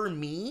just for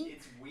me.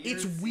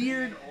 It's weird.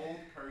 Seeing an old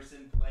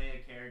person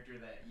play a character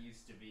that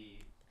used to be.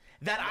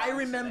 That I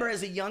remember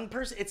as a young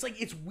person. It's like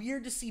it's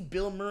weird to see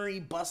Bill Murray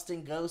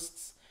busting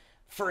ghosts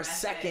for a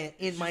second it.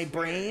 in It's my just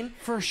brain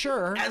For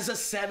sure. as a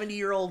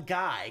 70-year-old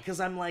guy because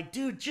I'm like,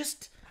 dude,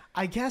 just.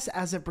 I guess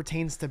as it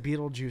pertains to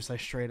Beetlejuice, I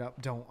straight up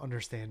don't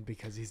understand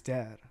because he's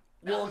dead.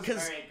 Well, That was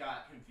because where it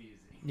got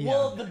confusing.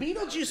 well, the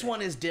Beetlejuice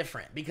one is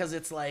different because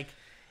it's like,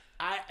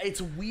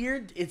 it's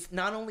weird. It's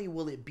not only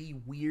will it be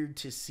weird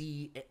to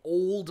see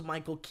old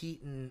Michael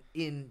Keaton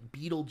in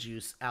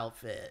Beetlejuice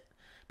outfit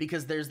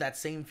because there's that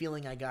same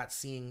feeling I got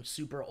seeing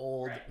super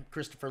old Right.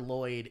 Christopher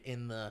Lloyd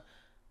in the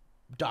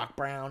Doc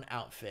Brown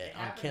outfit It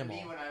on happened Kimmel.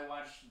 to me when I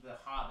watched the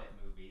Hobbit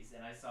movies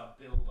and I saw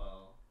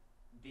Bilbo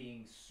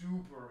being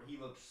super. He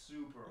looked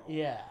super old.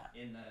 Yeah.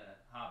 In the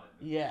Hobbit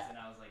movies. Yeah. And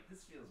I was like, this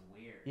feels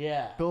weird.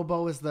 Yeah.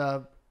 Bilbo is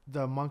the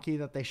monkey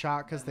that they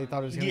shot because they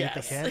thought it was gonna eat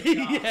the Yes. kid.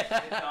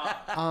 Good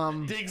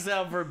dog. Digs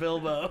out for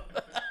Bilbo.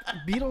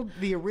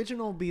 The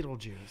original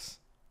Beetlejuice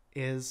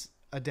is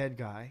a dead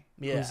guy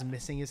Yeah. who's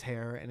missing his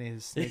hair and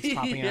his snakes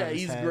popping out Yeah, of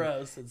his he's head.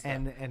 gross and stuff.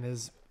 And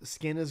his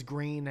skin is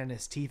green and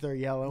his teeth are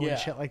yellow Yeah. and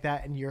shit like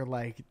that. And you're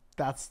like,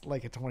 that's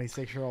like a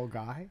 26-year-old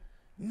guy.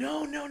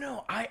 No.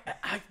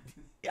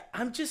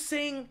 I'm just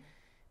saying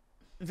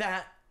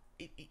that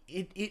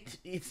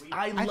it's.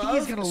 I think love.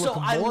 he's gonna look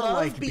I more love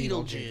like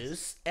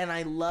Beetlejuice, and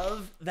I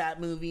love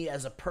that movie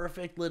as a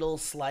perfect little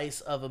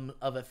slice of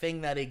a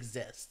thing that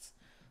exists.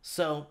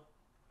 So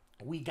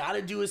we got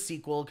to do a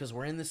sequel because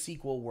we're in the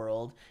sequel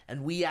world,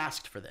 and we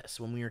asked for this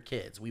when we were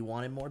kids. We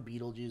wanted more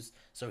Beetlejuice,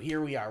 so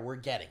here we are. We're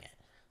getting it.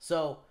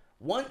 So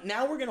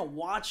now we're gonna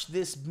watch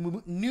this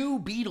new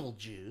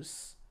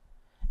Beetlejuice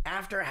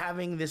after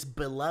having this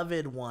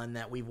beloved one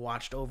that we've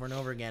watched over and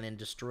over again in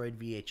destroyed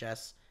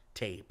VHS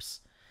tapes.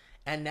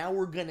 And now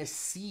we're going to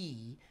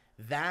see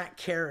that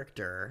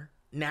character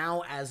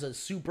now as a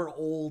super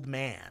old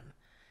man.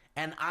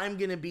 And I'm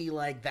going to be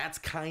like, that's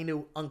kind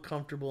of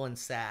uncomfortable and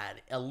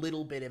sad a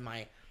little bit in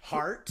my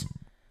heart.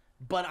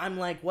 But I'm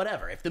like,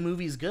 whatever. If the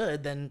movie's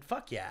good, then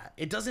fuck yeah.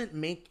 It doesn't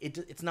make it.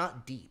 It's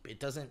not deep. It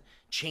doesn't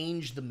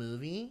change the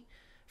movie.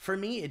 For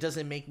me, it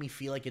doesn't make me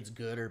feel like it's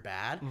good or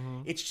bad.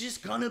 It's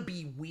just gonna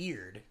be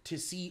weird to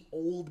see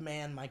old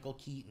man Michael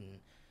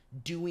Keaton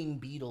doing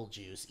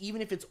Beetlejuice,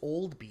 even if it's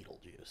old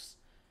Beetlejuice.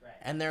 Right.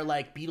 And they're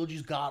like,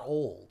 Beetlejuice got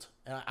old.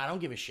 And I don't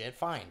give a shit.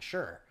 Fine,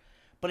 sure.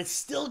 But it's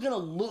still gonna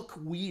look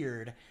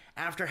weird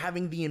after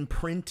having the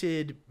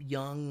imprinted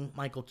young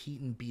Michael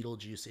Keaton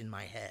Beetlejuice in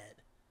my head.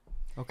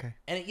 Okay.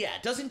 And it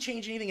doesn't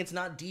change anything. It's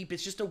not deep.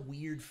 It's just a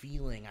weird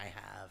feeling I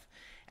have.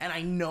 And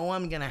I know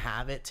I'm going to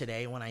have it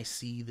today when I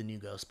see the new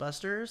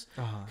Ghostbusters.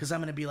 Because I'm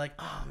going to be like,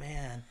 oh,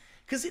 man.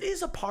 Because it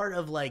is a part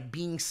of, like,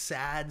 being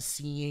sad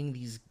seeing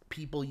these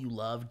people you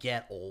love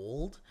get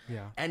old.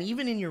 Yeah. And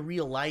even in your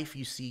real life,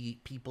 you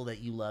see people that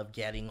you love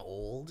getting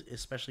old,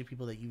 especially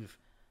people that you've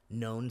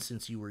known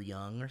since you were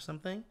young or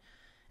something.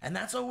 And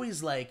that's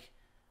always, like,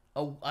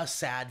 a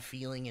sad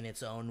feeling in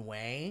its own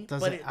way.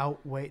 Does but it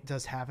outweigh?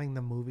 Does having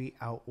the movie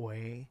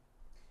outweigh?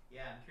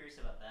 Yeah, I'm curious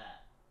about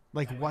that.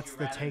 Like, Would what's you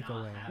the rather not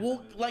takeaway? have Well,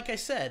 the movie? like I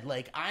said,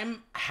 like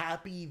I'm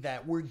happy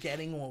that we're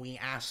getting what we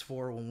asked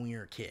for when we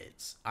were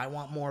kids. I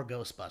want more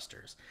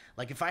Ghostbusters.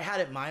 Like if I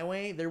had it my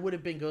way, there would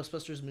have been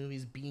Ghostbusters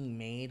movies being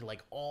made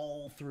like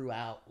all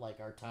throughout like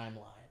our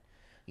timeline.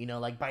 You know,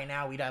 like by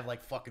now we'd have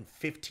like fucking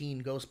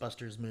 15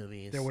 Ghostbusters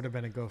movies. There would have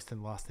been a Ghost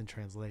in Lost in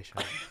Translation.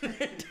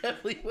 It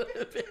definitely would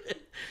have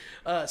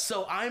been.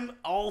 So I'm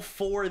all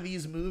for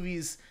these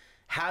movies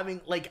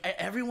having like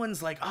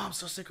everyone's like, oh, I'm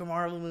so sick of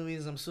Marvel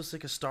movies. I'm so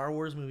sick of Star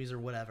Wars movies or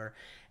whatever.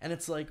 And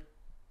it's like,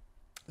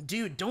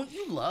 dude, don't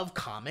you love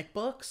comic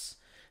books?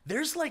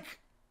 There's like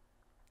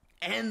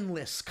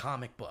endless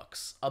comic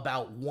books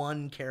about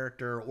one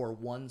character or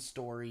one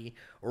story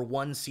or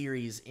one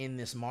series in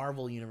this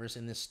Marvel universe,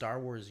 in this Star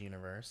Wars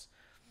universe.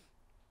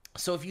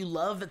 So if you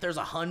love that there's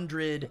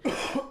 100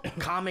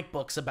 comic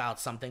books about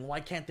something, why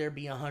can't there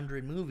be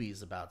 100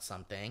 movies about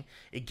something?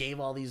 It gave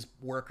all these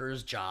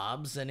workers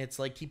jobs, and it's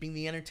like keeping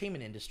the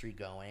entertainment industry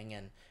going.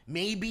 And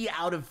maybe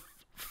out of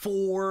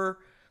 4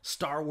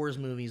 Star Wars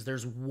movies,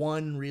 there's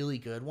one really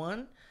good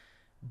one.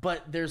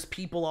 But there's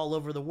people all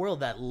over the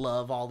world that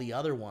love all the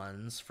other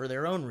ones for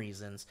their own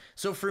reasons.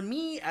 So for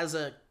me, as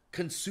a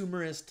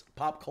consumerist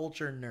pop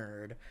culture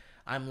nerd,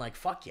 I'm like,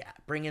 fuck yeah,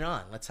 bring it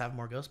on. Let's have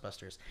more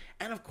Ghostbusters.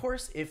 And of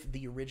course, if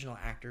the original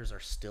actors are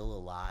still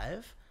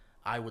alive,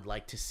 I would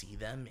like to see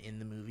them in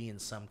the movie in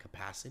some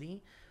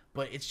capacity.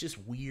 But it's just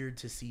weird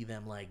to see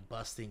them like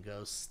busting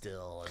ghosts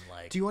still and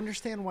like. Do you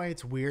understand why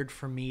it's weird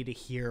for me to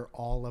hear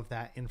all of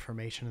that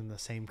information in the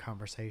same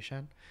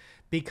conversation?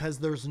 Because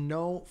there's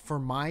no, for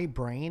my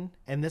brain,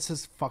 and this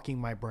is fucking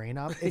my brain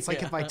up, it's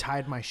like if I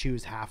tied my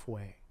shoes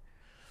halfway.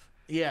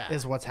 Yeah.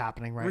 Is what's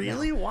happening right now.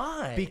 Really?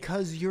 Why?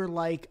 Because you're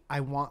like, I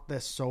want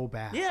this so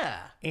bad. Yeah.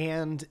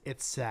 And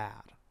it's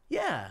sad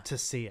Yeah. to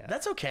see it.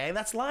 That's okay.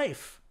 That's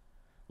life.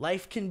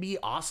 Life can be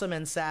awesome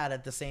and sad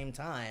at the same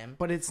time.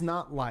 But it's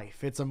not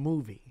life. It's a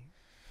movie.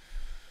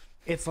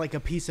 It's like a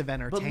piece of But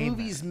entertainment.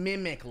 movies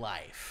mimic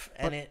life,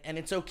 and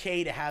it's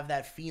okay to have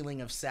that feeling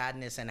of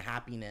sadness and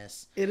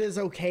happiness. It is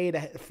okay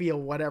to feel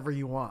whatever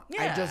you want.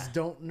 Yeah. I just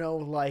don't know,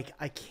 like,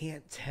 I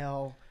can't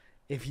tell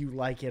if you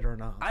like it or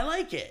not. I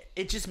like it.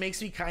 It just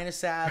makes me kind of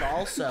sad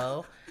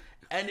also.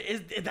 And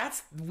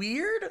that's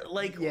weird.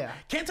 Like, Yeah.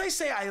 Can't I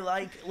say I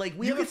like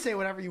we You have can say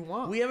whatever you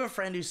want. we have a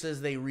friend who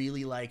says they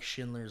really like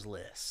Schindler's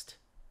List.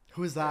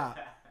 Who's that?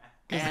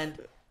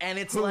 And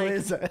it's Who like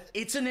is it?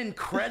 it's an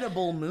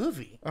incredible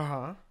movie.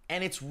 Uh-huh.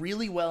 And it's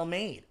really well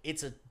made.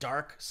 It's a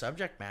dark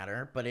subject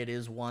matter, but it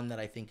is one that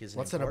I think is an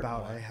What's it important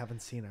about? one. I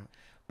haven't seen it.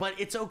 But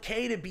it's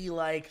okay to be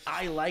like,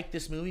 I like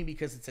this movie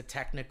because it's a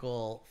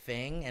technical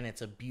thing and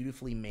it's a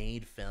beautifully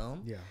made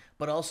film. Yeah.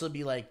 But also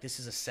be like, this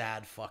is a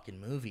sad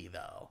fucking movie,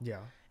 though. Yeah.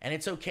 And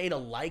it's okay to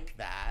like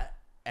that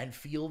and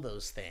feel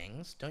those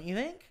things, don't you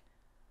think?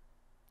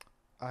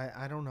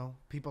 I don't know.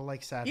 People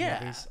like sad Yeah,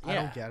 movies. I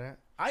yeah. don't get it.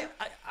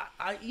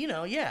 I you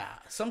know, yeah.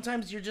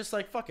 Sometimes you're just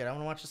like, fuck it, I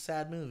want to watch a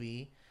sad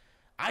movie.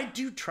 I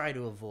do try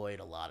to avoid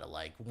a lot of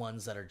like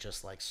ones that are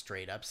just like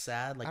straight up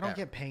sad. Like I don't that-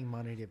 get paying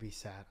money to be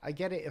sad. I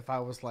get it if I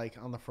was like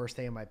on the first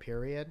day of my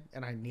period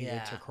and I needed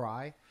Yeah. to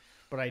cry,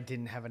 but I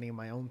didn't have any of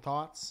my own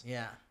thoughts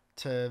Yeah.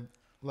 to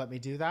let me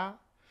do that.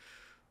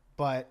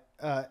 But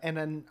and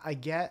then I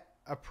get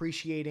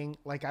appreciating,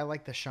 like, I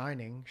like The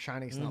Shining.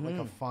 Shining's not like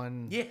a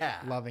fun, Yeah.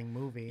 loving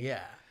movie.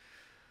 Yeah.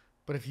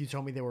 But if you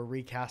told me they were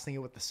recasting it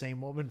with the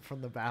same woman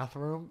from the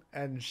bathroom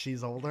and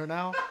she's older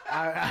now,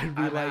 I'd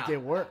be I'm like, out.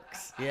 it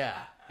works. Yeah.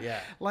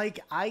 Yeah. Like,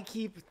 I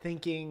keep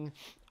thinking,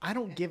 I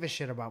don't give a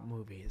shit about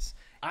movies.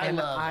 I And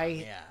love them,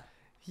 yeah.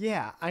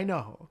 Yeah, I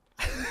know.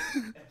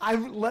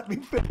 Let me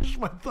finish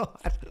my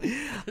thought.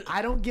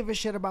 I don't give a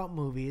shit about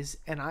movies,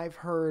 and I've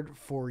heard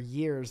for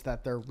years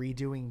that they're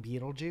redoing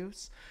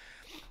Beetlejuice.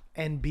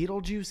 And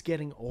Beetlejuice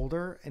getting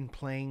older and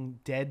playing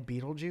dead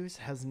Beetlejuice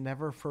has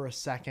never for a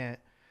second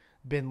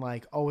been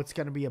like, oh, it's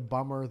going to be a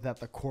bummer that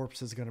the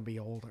corpse is going to be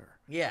older.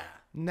 Yeah.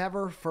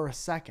 Never for a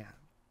second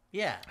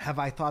Yeah. have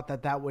I thought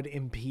that that would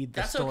impede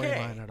the That's okay.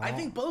 storyline at all. I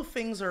think both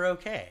things are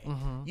okay.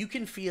 You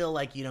can feel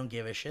like you don't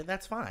give a shit.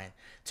 That's fine.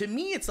 To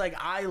me, it's like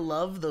I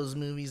love those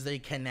movies. They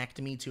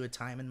connect me to a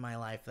time in my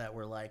life that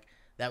were like,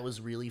 that was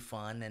really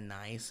fun and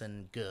nice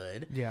and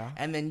good. Yeah.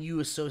 And then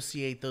you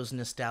associate those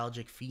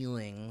nostalgic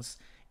feelings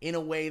in a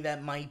way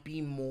that might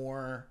be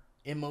more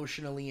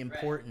emotionally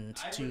important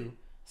I to would-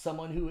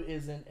 someone who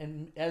isn't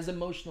as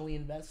emotionally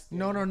invested.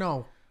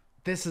 No.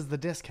 This is the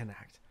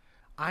disconnect.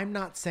 I'm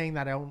not saying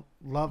that I don't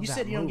love You that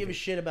said you don't give a movie.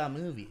 shit about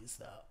movies,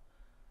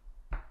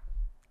 though.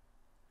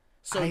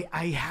 So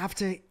I have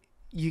to,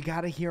 you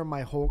got to hear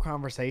my whole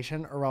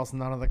conversation or else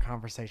none of the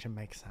conversation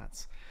makes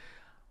sense.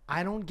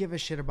 I don't give a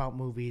shit about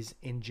movies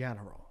in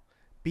general.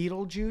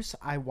 Beetlejuice,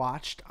 I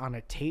watched on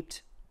a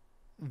taped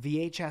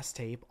VHS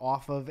tape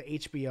off of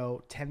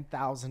HBO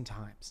 10,000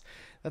 times.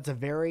 That's a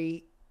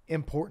very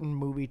important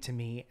movie to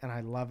me, and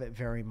I love it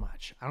very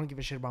much. I don't give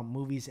a shit about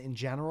movies in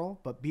general,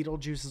 but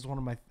Beetlejuice is one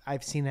of my,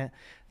 I've seen it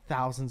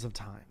thousands of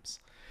times.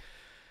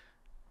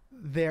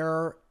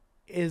 There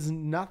is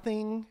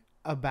nothing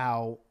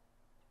about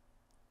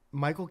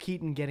Michael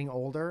Keaton getting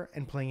older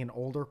and playing an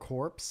older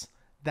corpse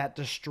that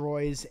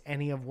destroys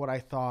any of what I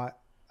thought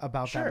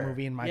about that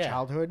movie in my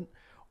childhood,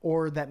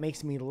 or that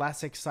makes me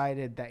less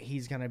excited that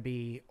he's going to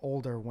be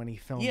older when he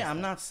films. Yeah,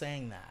 I'm not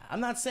saying that. I'm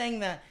not saying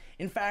that.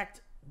 In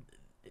fact,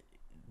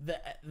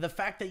 the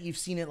fact that you've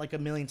seen it like a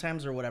million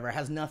times or whatever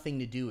has nothing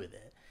to do with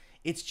it.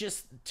 It's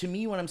just, to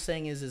me, what I'm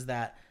saying is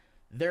that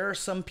there are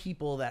some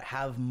people that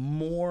have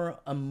more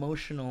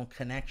emotional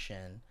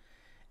connection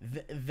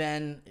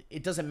than,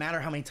 it doesn't matter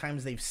how many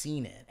times they've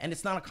seen it. And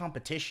it's not a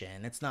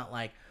competition. It's not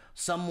like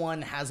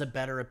someone has a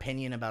better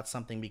opinion about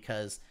something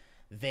because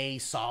they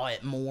saw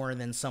it more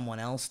than someone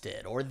else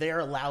did, or they're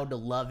allowed to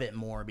love it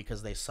more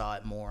because they saw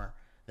it more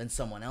than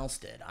someone else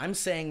did. I'm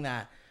saying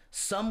that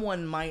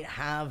someone might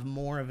have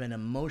more of an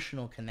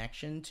emotional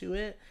connection to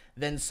it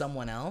than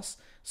someone else.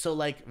 So,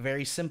 like,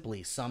 very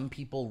simply, some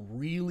people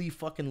really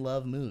fucking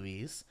love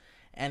movies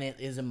and it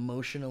is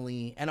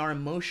emotionally, and are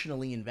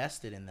emotionally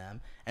invested in them,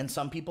 and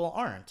some people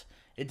aren't.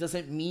 It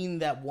doesn't mean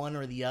that one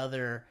or the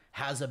other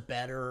has a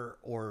better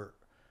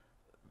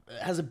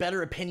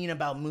opinion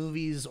about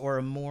movies or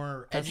a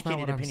more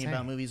educated opinion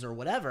about movies or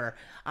whatever.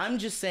 I'm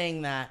just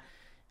saying that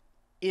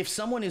if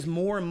someone is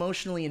more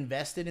emotionally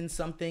invested in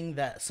something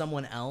that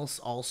someone else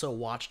also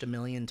watched a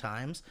million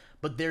times,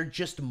 but they're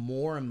just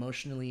more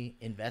emotionally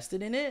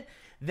invested in it,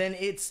 then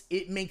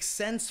it makes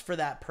sense for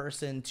that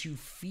person to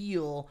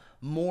feel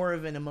more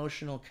of an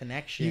emotional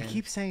connection. You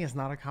keep saying it's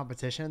not a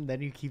competition,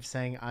 then you keep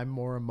saying I'm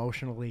more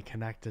emotionally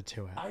connected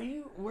to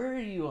it. Where are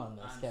you on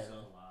this, Kevin? I'm so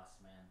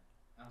lost, man.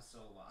 I'm so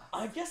lost.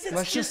 I guess it's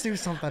Let's just do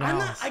something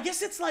else. I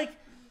guess it's like,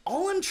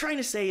 all I'm trying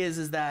to say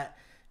is that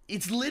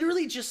it's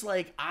literally just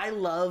like, I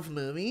love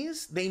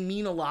movies. They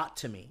mean a lot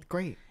to me.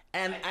 Great.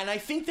 And I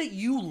think that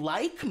you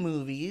like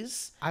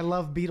movies. I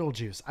love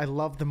Beetlejuice. I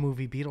love the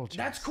movie Beetlejuice.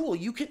 That's cool.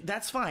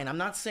 That's fine. I'm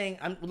not saying,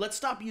 let's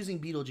stop using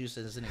Beetlejuice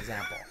as an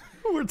example.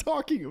 We're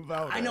talking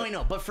about I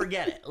know, but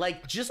forget it.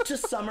 Like, just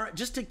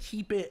to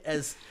keep it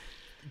as,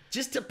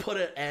 just to put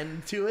an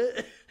end to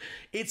it,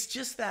 it's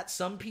just that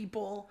some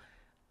people,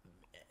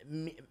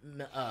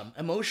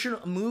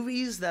 emotional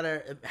movies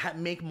that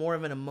make more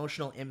of an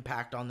emotional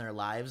impact on their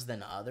lives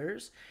than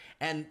others,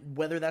 and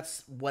whether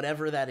that's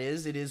whatever that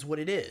is, it is what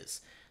it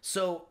is.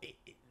 So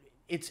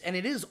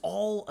it is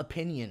all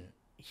opinion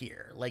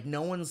here. Like,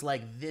 no one's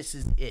like, this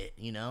is it,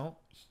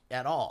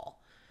 at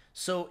all.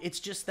 So it's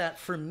just that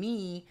for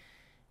me,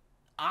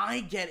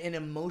 I get an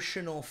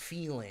emotional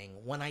feeling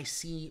when I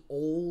see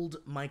old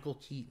Michael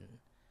Keaton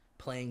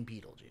playing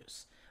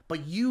Beetlejuice.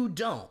 But you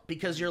don't,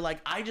 because you're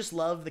like, I just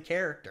love the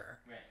character.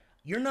 Right.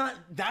 You're not.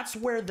 That's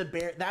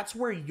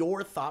where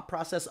your thought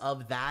process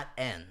of that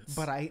ends.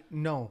 But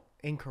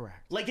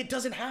incorrect. Like, it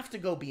doesn't have to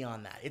go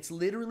beyond that. It's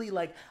literally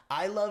like,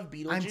 I love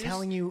Beetlejuice. I'm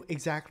telling you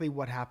exactly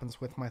what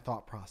happens with my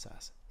thought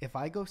process. If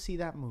I go see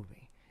that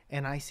movie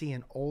and I see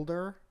an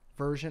older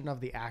version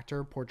of the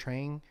actor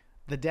portraying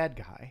the dead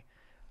guy,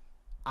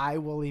 I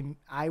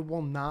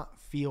will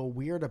not feel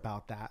weird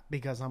about that,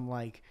 because I'm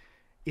like,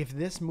 if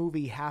this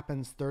movie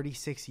happens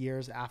 36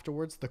 years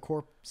afterwards, the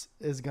corpse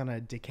is going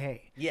to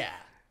decay. Yeah.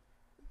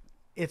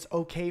 It's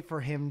okay for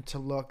him to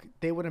look,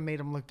 they would have made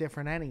him look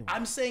different anyway.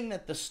 I'm saying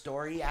that the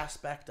story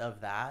aspect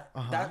of that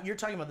you're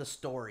talking about the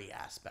story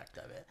aspect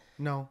of it.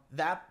 No.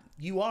 That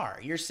you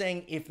are. You're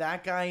saying if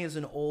that guy is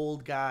an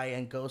old guy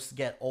and ghosts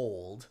get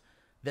old,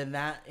 then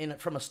that,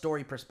 from a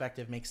story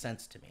perspective, makes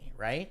sense to me,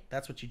 right?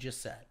 That's what you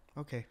just said.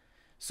 Okay.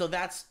 So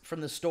that's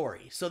from the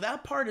story. So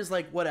that part is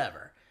like,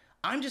 whatever.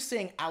 I'm just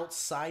saying,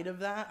 outside of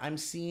that, I'm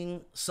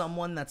seeing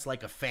someone that's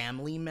like a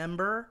family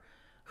member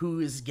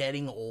who is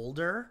getting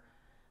older,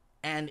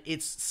 and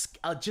it's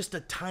just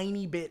a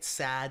tiny bit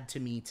sad to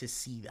me to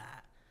see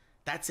that.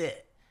 That's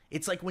it.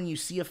 It's like when you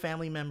see a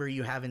family member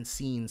you haven't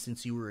seen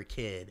since you were a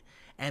kid,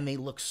 and they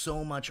look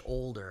so much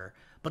older,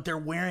 but they're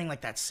wearing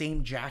like that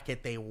same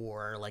jacket they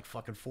wore like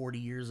fucking 40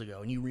 years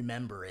ago, and you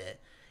remember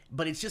it,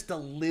 but it's just a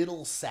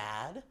little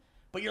sad.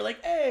 But you're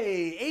like,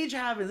 hey, age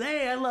happens.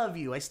 Hey, I love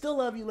you. I still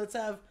love you. Let's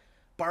have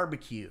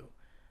barbecue.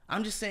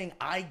 I'm just saying,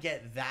 I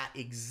get that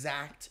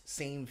exact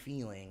same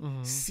feeling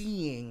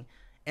seeing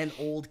an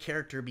old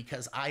character,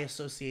 because I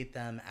associate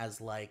them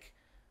as like,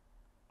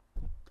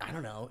 I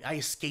don't know, I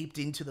escaped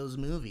into those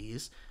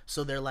movies,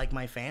 so they're like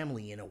my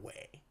family in a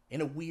way, in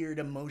a weird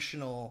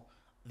emotional,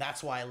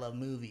 that's why I love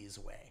movies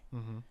way.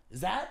 Does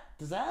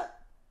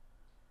that?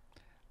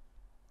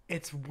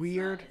 It's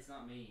weird. It's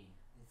not me.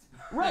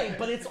 Right,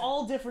 but it's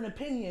all different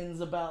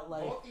opinions about,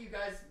 like, both of you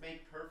guys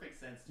make perfect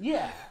sense to me.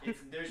 Yeah.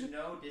 There's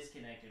no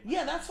disconnect.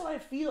 Yeah, that's what I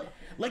feel.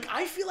 Like,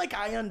 I feel like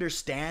I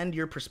understand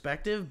your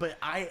perspective, but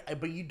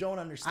you don't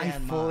understand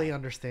I fully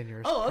understand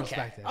your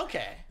perspective.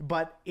 Okay.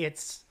 But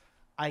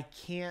I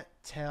can't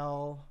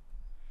tell.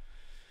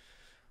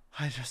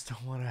 I just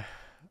don't want to.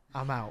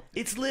 I'm out.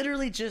 It's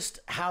literally just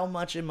how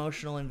much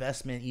emotional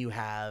investment you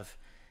have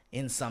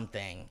in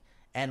something,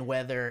 and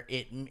whether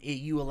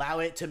you allow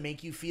it to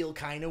make you feel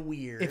kind of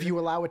weird. If you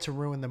allow it to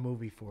ruin the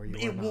movie for you.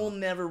 It will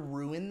never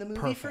ruin the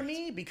movie for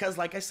me, because,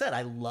 like I said,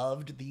 I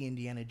loved the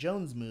Indiana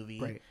Jones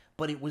movie,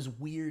 but it was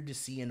weird to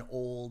see an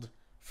old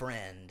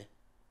friend.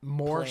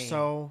 More playing-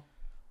 so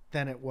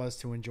than it was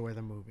to enjoy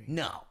the movie.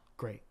 No.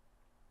 Great.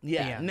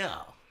 Yeah, Yeah.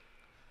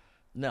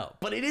 no.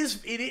 But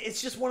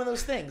it's just one of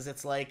those things.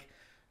 It's like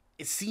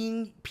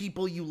seeing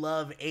people you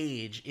love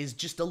age is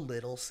just a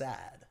little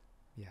sad.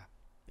 Yeah.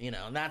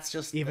 And that's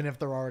just Even if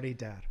they're already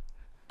dead.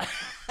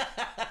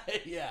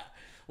 yeah.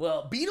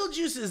 Well,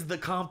 Beetlejuice is the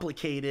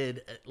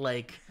complicated,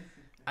 like,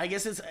 I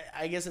guess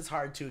it's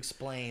hard to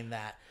explain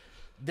that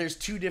there's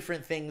two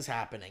different things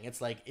happening.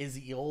 It's like, is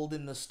he old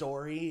in the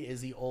story?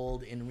 Is he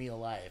old in real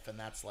life? And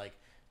that's like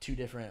two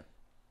different.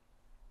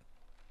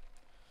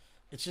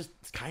 It's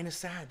kind of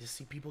sad to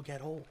see people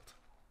get old.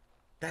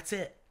 That's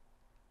it.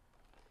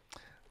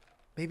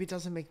 Maybe it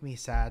doesn't make me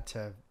sad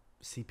to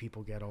see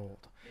people get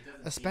old. It doesn't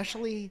seem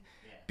Especially like it.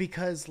 Yeah.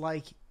 because,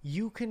 like,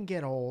 you can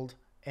get old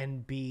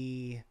and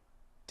be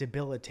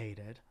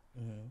debilitated,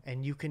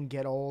 and you can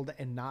get old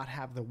and not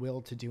have the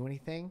will to do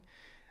anything.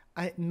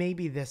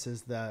 Maybe this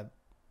is the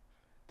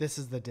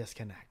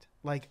disconnect.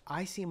 Like,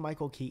 I see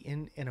Michael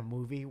Keaton in a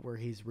movie where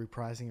he's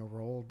reprising a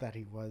role that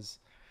he was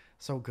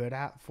so good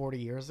at 40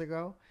 years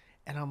ago,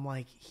 and I'm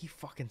like, he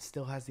fucking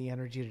still has the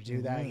energy to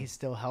do that. He's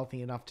still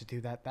healthy enough to do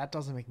that. That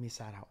doesn't make me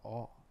sad at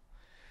all.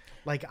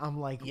 Like, I'm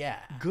like, Yeah.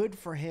 good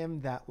for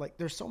him that, like,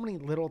 there's so many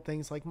little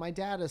things. Like, my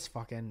dad is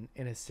fucking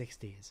in his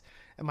 60s,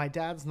 and my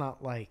dad's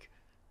not, like,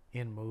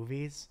 in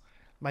movies.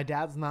 My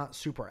dad's not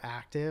super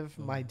active.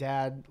 My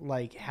dad,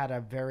 like, had a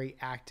very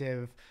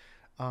active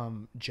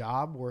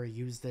job where he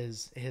used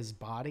his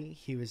body.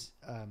 He was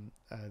a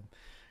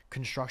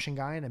construction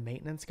guy and a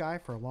maintenance guy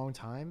for a long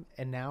time,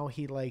 and now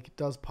he, like,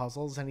 does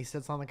puzzles and he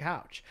sits on the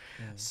couch.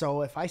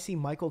 So if I see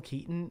Michael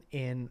Keaton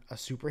in a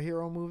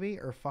superhero movie,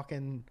 or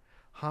fucking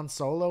Han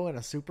Solo in a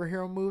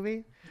superhero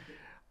movie,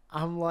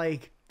 I'm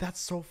like, that's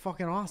so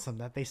fucking awesome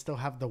that they still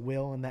have the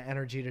will and the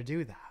energy to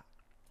do that.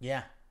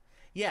 Yeah.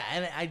 Yeah,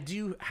 and I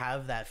do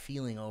have that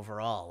feeling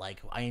overall. Like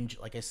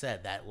like I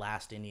said, that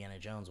last Indiana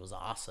Jones was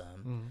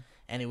awesome,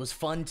 and it was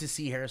fun to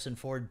see Harrison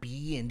Ford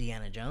be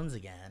Indiana Jones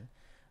again.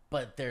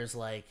 But there's,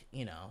 like,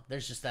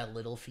 there's just that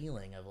little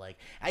feeling of, like,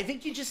 I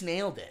think you just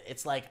nailed it.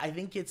 It's like, I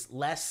think it's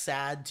less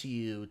sad to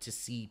you to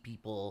see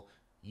people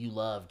you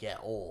love get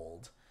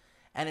old.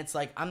 And it's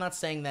like, I'm not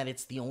saying that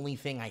it's the only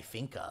thing I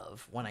think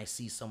of when I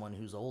see someone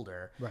who's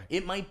older. Right.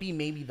 It might be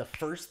maybe the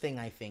first thing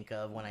I think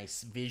of when I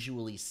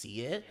visually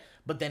see it,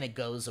 but then it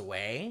goes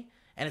away.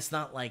 And it's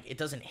not like, it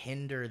doesn't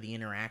hinder the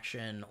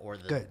interaction or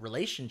the Good.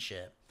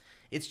 relationship.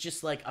 It's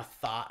just like a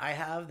thought I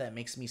have that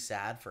makes me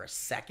sad for a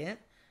second.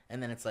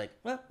 And then it's like,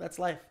 well, that's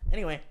life.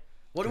 Anyway,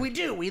 what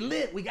do? We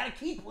live. We got to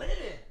keep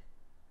living.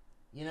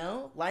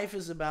 Life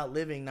is about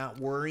living, not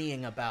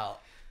worrying about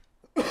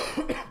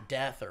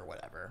death or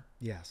whatever.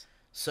 Yes.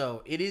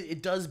 So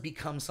it does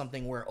become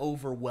something where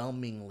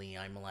overwhelmingly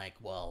I'm like,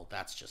 well,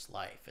 that's just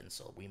life, and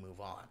so we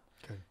move on.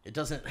 Good. It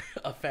doesn't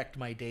affect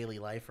my daily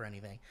life or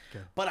anything.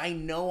 Good. But I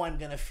know I'm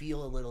gonna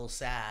feel a little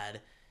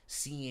sad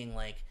seeing,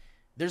 like,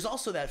 there's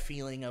also that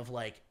feeling of,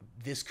 like,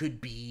 this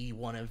could be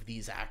one of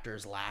these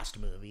actors' last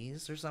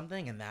movies or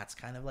something, and that's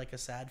kind of like a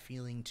sad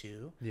feeling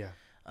too. Yeah.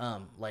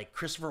 Like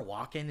Christopher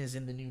Walken is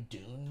in the new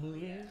Dune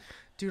movie.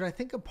 Dude, I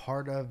think a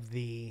part of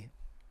the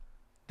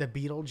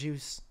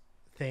Beetlejuice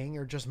thing,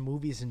 or just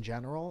movies in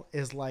general,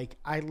 is, like,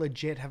 I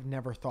legit have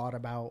never thought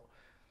about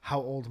how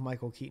old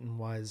Michael Keaton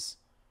was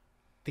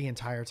the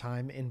entire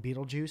time in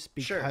Beetlejuice,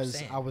 because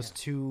same, I was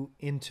too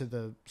into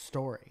the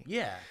story.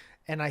 Yeah.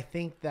 And I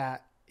think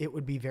that it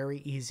would be very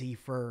easy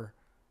for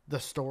the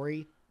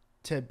story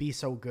to be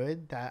so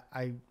good that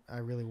I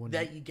really wouldn't.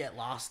 That you get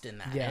lost in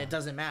that. Yeah. And it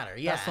doesn't matter.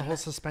 Yeah. That's the whole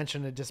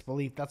suspension of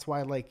disbelief. That's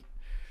why, like,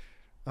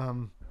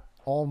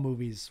 all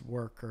movies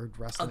work, or A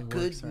wrestling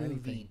good works, or movie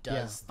anything.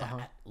 does Yeah,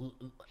 that.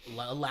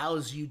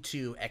 Allows you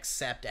to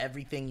accept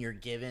everything you're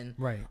given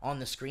Right. on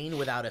the screen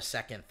without a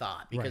second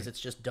thought, because Right. it's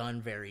just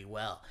done very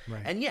well.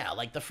 Right. And yeah,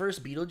 like the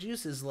first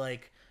Beetlejuice is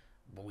like,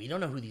 well, we don't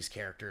know who these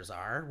characters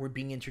are. We're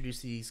being introduced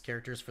to these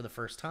characters for the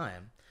first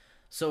time.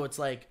 So it's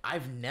like,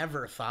 I've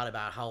never thought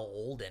about how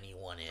old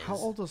anyone is. How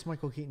old was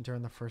Michael Keaton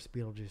during the first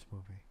Beetlejuice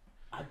movie?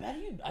 I bet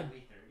you,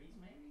 Early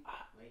 30s, maybe?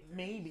 Late 30s?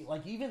 maybe,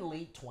 like even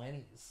late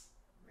 20s.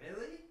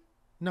 Really?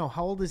 No,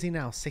 how old is he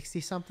now? 60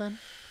 something?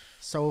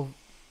 So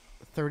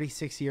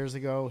 36 years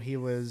ago, he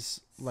was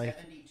like,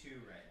 72 right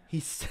now.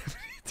 he's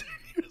 72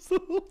 years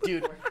old.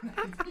 Dude,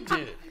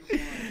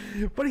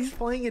 But he's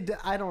playing it.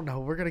 I don't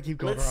know. We're going to keep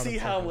going let's around see in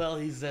how circles. well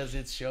he says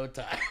it's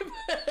showtime.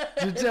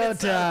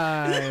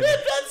 Showtime.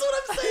 That's what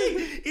I'm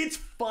saying. It's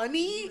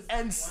funny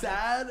and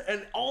sad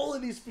and all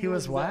of these feelings. He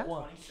was what? at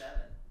once. 27.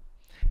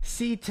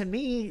 See, to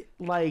me,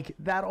 like,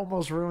 that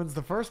almost ruins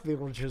the first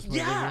Beetlejuice movie.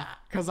 Yeah.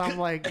 Because I'm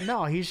like,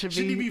 no, he should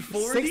Should be, he be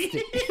 40?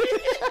 60.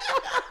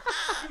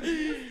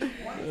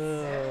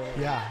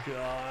 Yeah.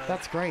 God.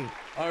 That's great.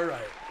 All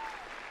right.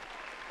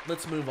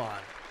 Let's move on.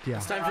 Yeah.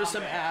 It's time for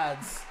some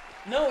ads.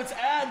 No, it's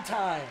ad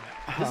time.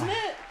 Isn't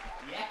it?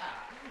 Yeah.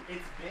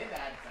 It's been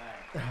that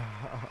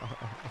time.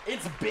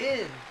 It's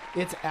been.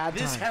 It's ad time.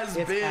 This has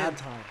it's been- ad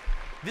time.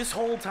 This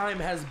whole time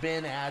has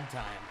been ad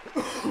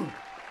time.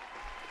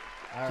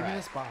 All Give me right.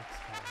 this box.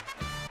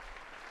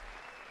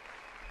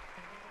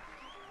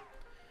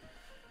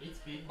 It's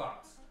big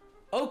bucks.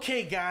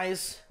 Okay,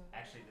 guys.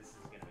 Actually, this is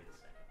gonna be the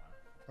second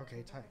one.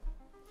 Okay, tight.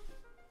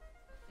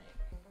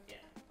 Yeah.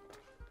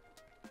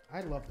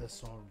 I love this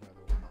song, by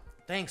the way.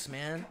 Thanks,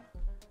 man.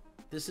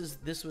 This is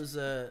just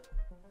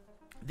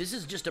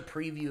a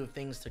preview of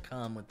things to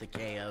come with the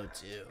KO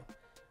too.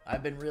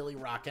 I've been really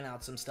rocking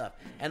out some stuff,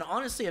 and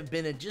honestly, I've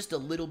been just a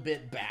little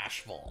bit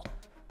bashful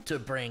to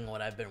bring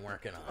what I've been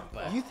working on.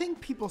 But You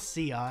think people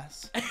see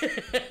us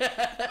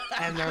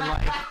and they're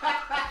like,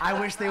 I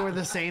wish they were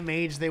the same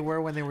age they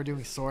were when they were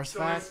doing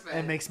SourceFed.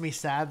 It makes me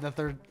sad that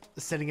they're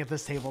sitting at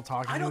this table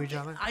talking to each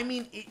other. I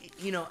mean,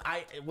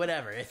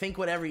 whatever. I think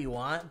whatever you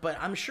want, but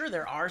I'm sure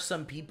there are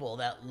some people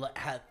that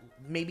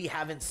maybe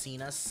haven't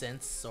seen us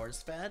since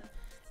SourceFed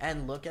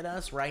and look at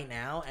us right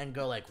now and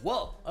go like,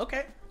 "Whoa,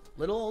 okay,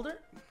 little older,"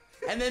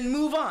 and then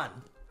move on.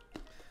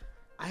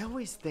 I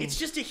always think It's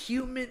just a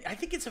human. I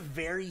think it's a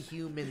very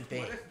human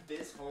thing. What if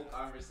this whole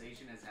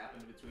conversation has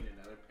happened between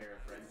another pair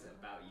of friends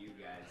about you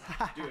guys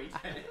doing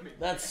dynamic?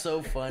 That's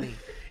so funny.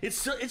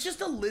 It's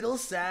just a little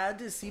sad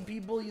to see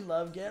people you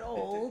love get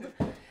old,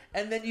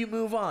 and then you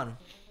move on.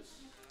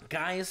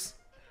 Guys,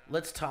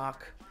 let's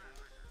talk.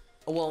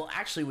 Well,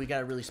 actually, we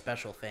got a really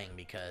special thing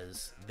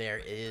because there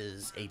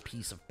is a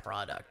piece of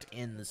product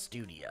in the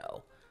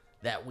studio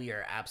that we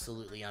are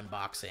absolutely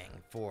unboxing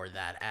for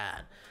that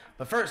ad.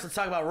 But first, let's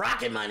talk about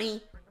Rocket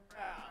Money.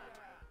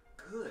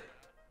 Good.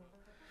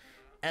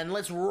 And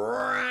let's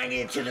rock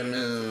it to the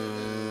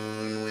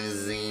moon with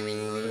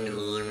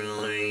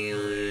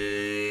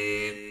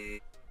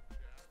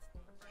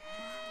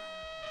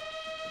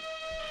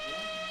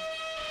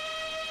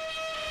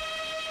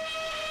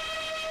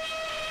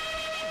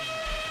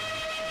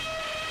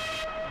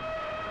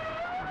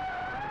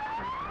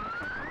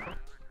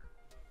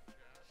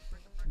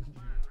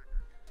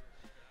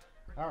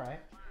all right.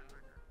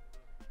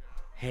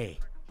 Hey,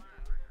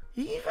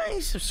 you have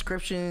any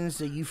subscriptions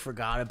that you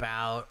forgot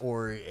about,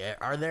 or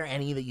are there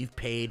any that you've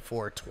paid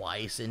for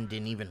twice and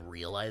didn't even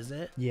realize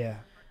it? Yeah.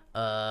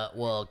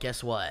 Well,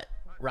 guess what?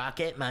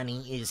 Rocket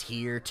Money is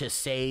here to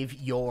save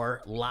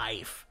your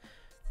life.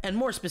 And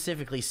more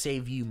specifically,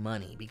 save you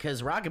money,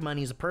 because Rocket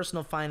Money is a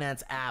personal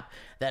finance app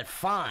that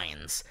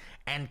finds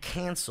and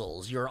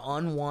cancels your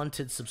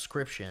unwanted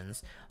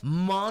subscriptions,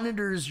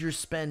 monitors your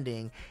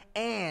spending,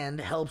 and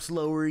helps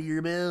lower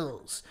your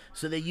bills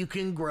so that you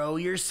can grow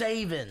your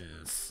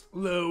savings.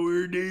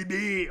 Lower the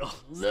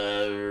bills.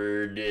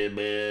 Lower the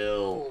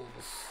bills.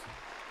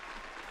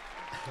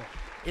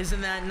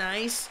 Isn't that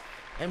nice?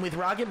 And with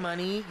Rocket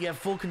Money, you have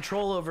full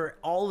control over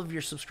all of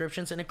your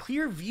subscriptions and a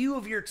clear view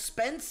of your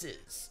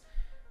expenses.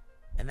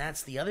 And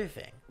that's the other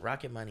thing.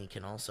 Rocket Money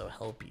can also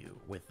help you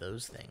with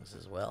those things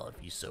as well,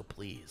 if you so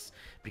please.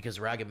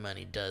 Because Rocket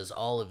Money does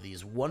all of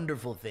these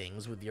wonderful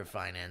things with your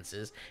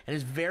finances and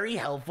is very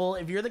helpful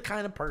if you're the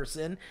kind of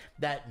person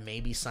that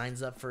maybe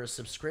signs up for a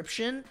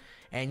subscription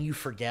and you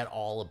forget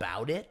all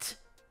about it,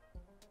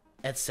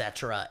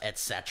 etc.,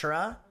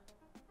 etc.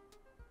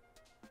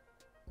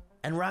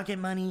 And Rocket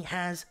Money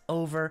has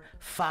over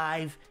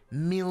 5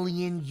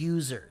 million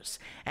users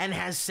and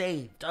has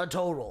saved a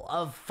total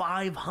of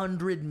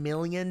 $500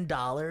 million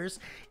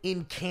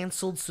in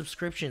canceled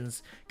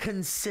subscriptions.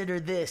 Consider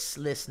this,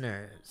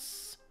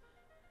 listeners.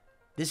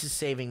 This is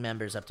saving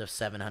members up to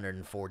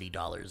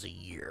 $740 a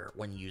year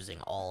when using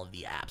all of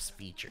the app's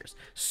features.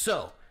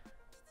 So,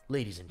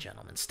 ladies and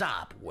gentlemen,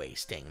 stop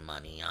wasting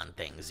money on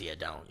things you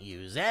don't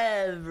use.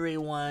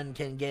 Everyone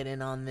can get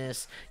in on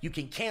this. You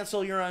can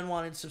cancel your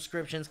unwanted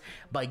subscriptions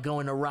by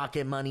going to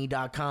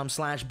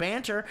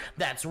rocketmoney.com/banter.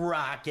 That's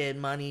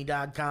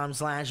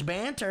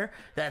rocketmoney.com/banter.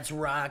 That's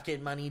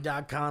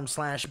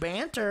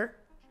rocketmoney.com/banter.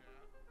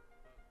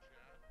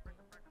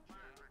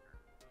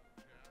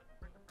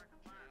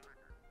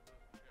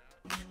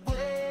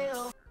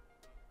 Well,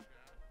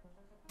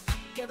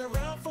 gather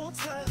around for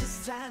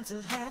it's time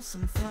to have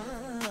some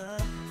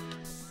fun.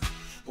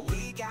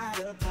 We got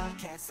a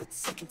podcast that's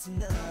second to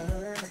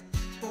none.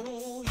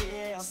 Oh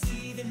yeah,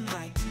 Steve and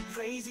Mike, two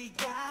crazy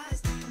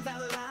guys talking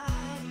about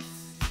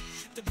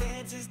life. The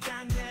banter's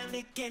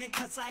dynamic and it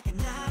cuts like a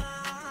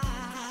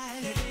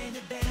knife. And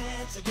the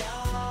banter,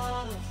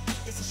 y'all,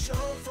 it's a show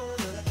for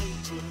the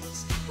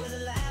ages, where the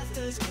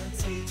laughter's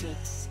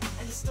contagious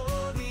and the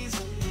stories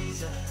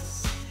amaze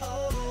us.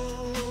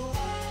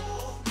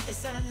 Oh,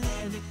 it's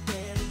dynamic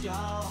banter,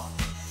 y'all.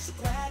 So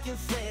grab your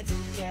friends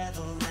and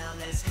gather around,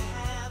 let's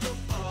have a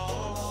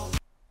ball.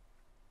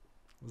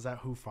 Was that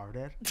Who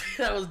Farted?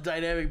 That was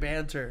Dynamic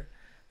Banter.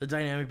 The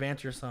Dynamic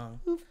Banter song.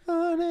 Who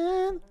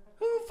farted?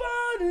 Who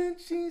farted,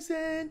 she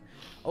said.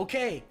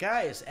 Okay,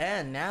 guys,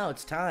 and now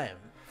it's time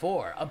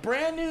for a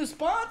brand new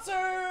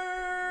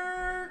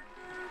sponsor.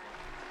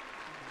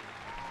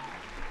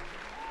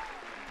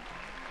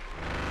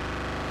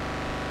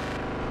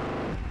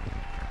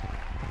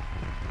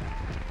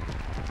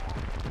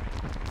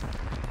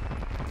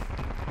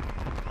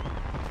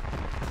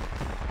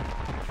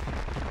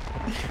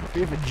 We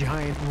have a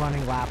giant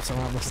running laps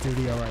around the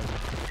studio right now.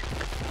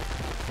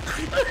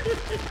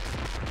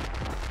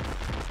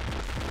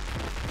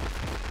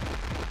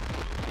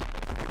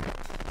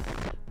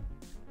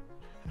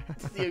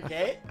 You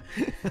okay?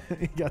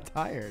 He got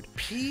tired.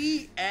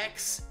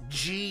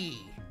 PXG,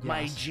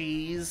 my Yes.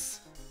 G's.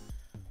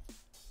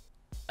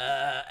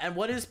 And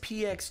what is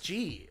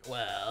PXG?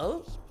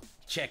 Well,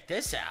 check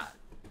this out.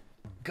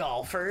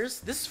 Golfers.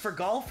 This is for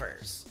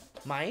golfers.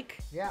 Mike.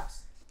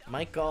 Yes.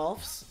 Mike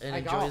golfs and I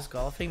enjoys golf.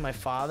 golfing. My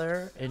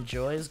father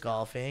enjoys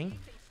golfing.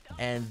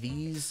 And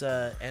these,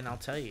 and I'll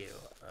tell you,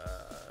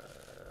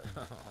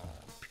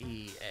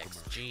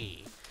 PXG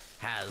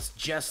has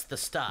just the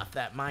stuff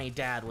that my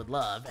dad would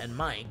love. And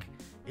Mike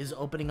is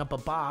opening up a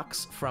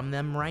box from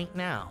them right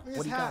now. Look at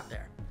What do you his got hat.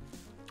 there?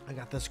 I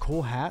got this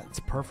cool hat. It's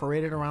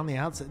perforated around the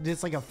outside.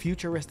 It's like a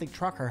futuristic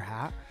trucker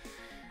hat.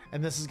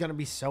 And this is going to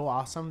be so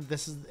awesome.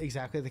 This is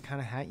exactly the kind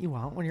of hat you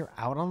want when you're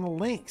out on the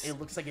links. It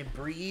looks like it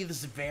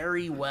breathes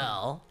very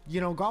well.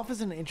 You know, golf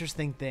is an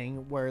interesting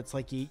thing where it's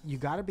like you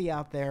got to be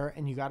out there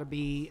and you got to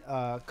be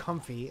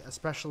comfy,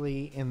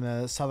 especially in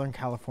the Southern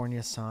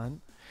California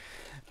sun.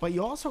 But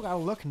you also got to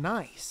look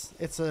nice.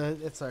 It's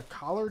a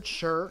collared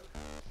shirt,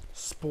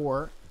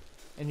 sport,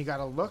 and you got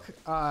to look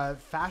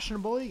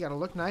fashionable. You got to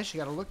look nice. You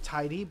got to look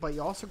tidy, but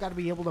you also got to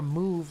be able to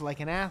move like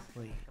an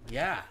athlete.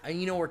 Yeah, and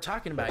you know what we're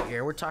talking about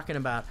here? We're talking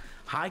about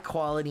high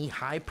quality,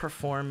 high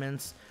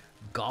performance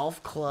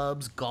golf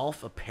clubs,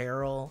 golf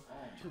apparel.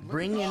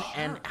 Bringing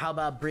and how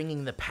about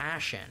bringing the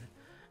passion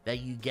that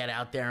you get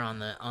out there on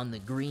the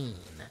green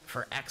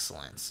for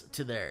excellence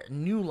to their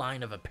new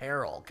line of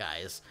apparel,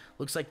 guys.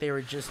 Looks like they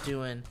were just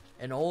doing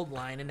an old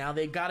line and now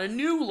they've got a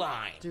new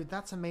line. Dude,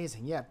 that's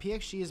amazing. Yeah,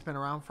 PXG has been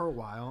around for a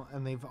while,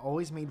 and they've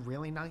always made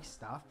really nice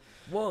stuff.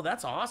 Whoa,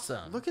 that's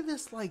awesome. Look at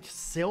this, like,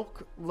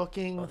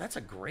 silk-looking... Oh, that's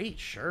a great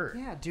shirt.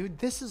 Yeah, dude,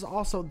 this is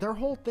also... Their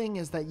whole thing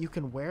is that you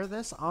can wear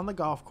this on the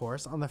golf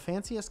course, on the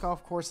fanciest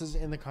golf courses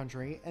in the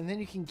country, and then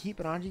you can keep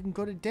it on. You can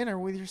go to dinner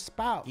with your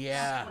spouse.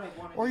 Yeah. That's what I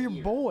wanted Or to your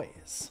hear.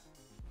 boys.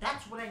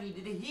 That's what I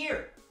needed to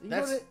hear. You can go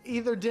That's- to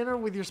either dinner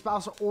with your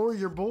spouse or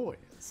your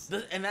boys.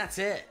 And that's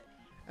it.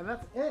 And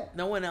that's it.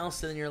 No one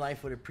else in your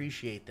life would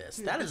appreciate this.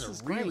 Dude, That this is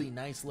is a really great.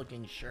 nice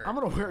looking shirt. I'm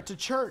going to wear it to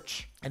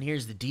church. And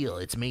here's the deal.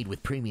 It's made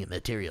with premium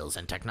materials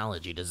and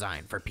technology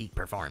designed for peak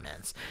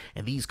performance.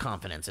 And these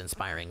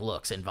confidence-inspiring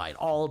looks invite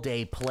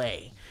all-day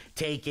play,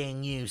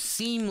 taking you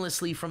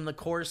seamlessly from the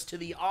course to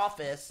the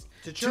office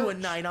To to a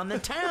church. night on the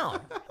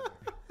town.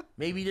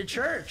 Maybe to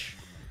church.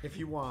 If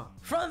you want.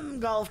 From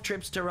golf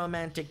trips to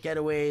romantic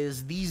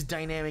getaways, these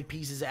dynamic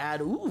pieces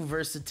add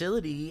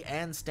versatility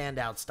and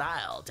standout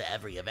style to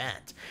every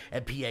event.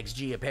 And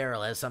PXG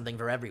Apparel has something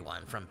for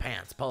everyone, from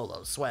pants,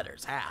 polos,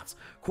 sweaters, hats,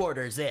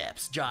 quarter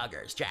zips,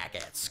 joggers,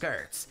 jackets,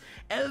 skirts,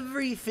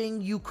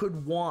 everything you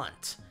could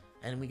want.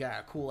 And we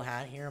got a cool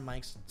hat here,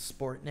 Mike's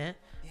sporting it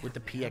with the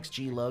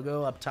PXG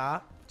logo up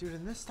top. Dude,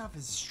 and this stuff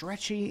is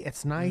stretchy.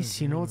 It's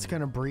nice. You know it's going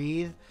to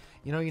breathe.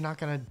 You know you're not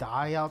going to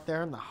die out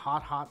there in the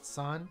hot, hot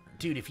sun.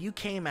 Dude, if you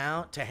came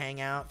out to hang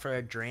out for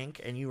a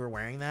drink and you were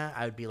wearing that,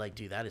 I would be like,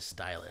 dude, that is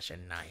stylish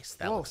and nice.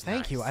 That Whoa, looks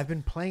thank you. nice. I've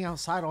been playing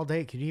outside all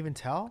day. Could you even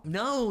tell?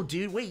 No,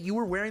 dude, wait, you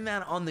were wearing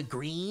that on the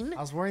green?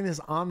 I was wearing this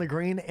on the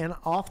green and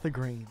off the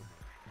green.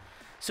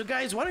 So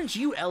guys, why don't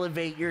you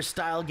elevate your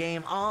style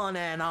game on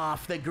and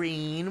off the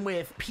green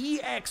with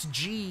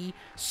PXG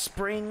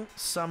Spring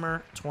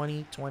Summer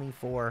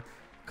 2024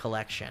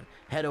 collection.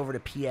 Head over to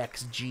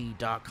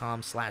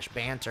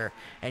pxg.com/banter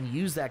and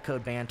use that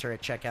code banter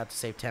at checkout to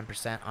save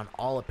 10% on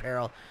all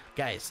apparel.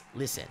 Guys,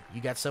 listen,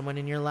 you got someone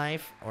in your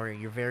life or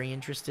you're very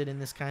interested in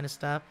this kind of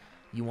stuff.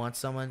 You want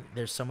someone,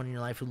 there's someone in your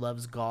life who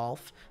loves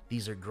golf.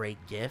 These are great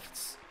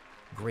gifts,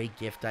 great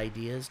gift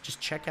ideas. Just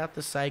check out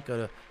the site,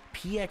 go to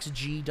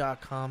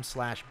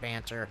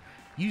pxg.com/banter.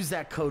 Use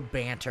that code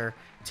banter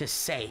to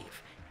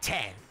save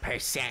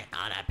 10%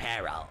 on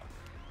apparel.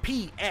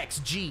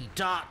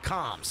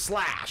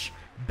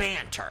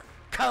 pxg.com/banter.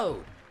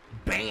 Code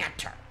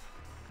banter.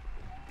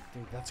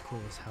 Dude, that's cool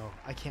as hell.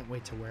 I can't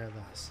wait to wear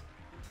this.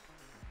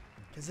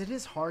 Because it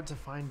is hard to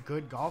find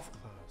good golf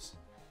clothes.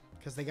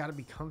 Because they got to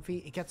be comfy.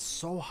 It gets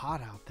so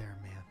hot out there,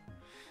 man.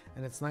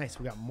 And it's nice.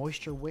 We got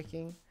moisture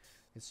wicking.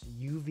 It's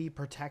UV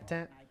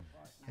protectant.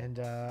 And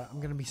I'm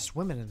going to be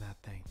swimming in that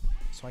thing.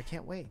 So I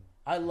can't wait.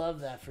 I love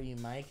that for you,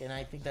 Mike, and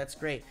I think that's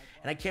great.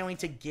 And I can't wait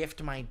to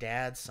gift my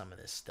dad some of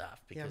this stuff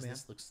because man.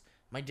 this looks.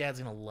 My dad's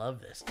gonna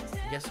love this. And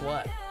guess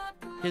what?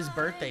 His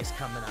birthday's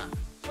coming up.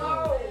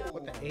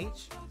 What the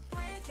H?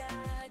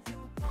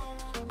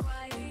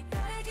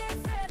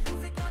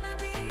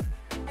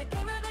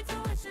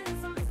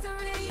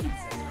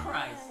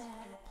 Christ.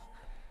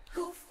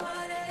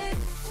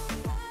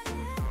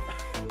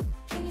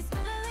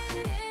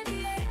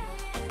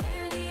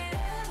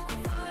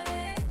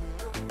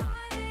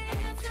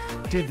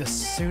 Dude, the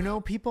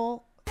Suno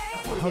people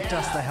hooked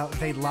us the hell.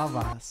 They love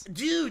us.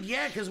 Dude,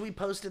 yeah, because we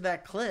posted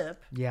that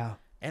clip Yeah.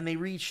 and they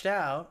reached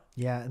out.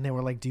 Yeah. And they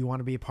were like, do you want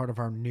to be a part of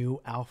our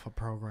new Alpha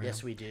program?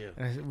 Yes, we do.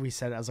 And we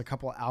said, as a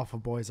couple of Alpha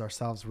boys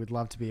ourselves, we'd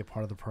love to be a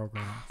part of the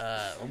program.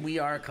 We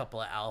are a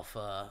couple of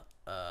alpha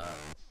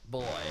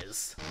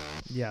boys.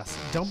 Yes.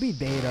 Don't be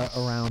beta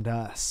around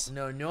us.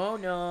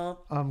 No.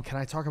 Can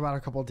I talk about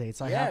a couple of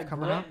dates I Yeah, have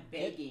coming great. up? I'm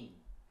begging.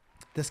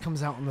 This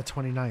comes out on the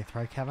 29th,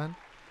 right, Kevin?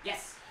 Yes.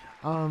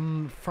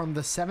 From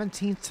the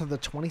 17th to the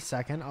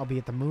 22nd, I'll be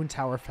at the Moon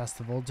Tower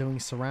Festival doing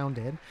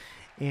Surrounded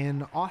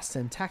in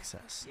Austin,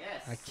 Texas.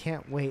 Yes. I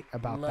can't wait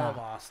about Love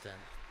that. Austin.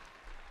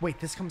 Wait,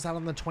 this comes out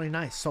on the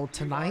 29th. So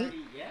tonight already-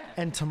 yeah.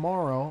 and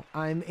tomorrow,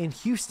 I'm in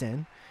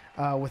Houston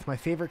with my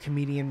favorite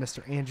comedian,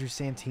 Mr. Andrew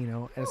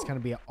Santino, and it's going to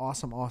be an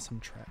awesome, awesome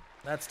trip.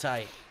 That's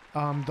tight.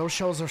 Those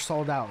shows are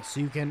sold out, so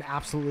you can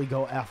absolutely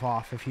go F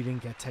off if you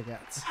didn't get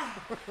tickets.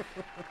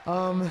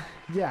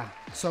 Yeah,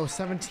 so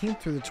 17th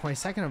through the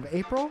 22nd of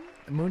April,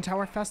 Moon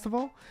Tower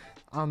Festival.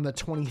 On the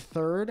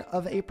 23rd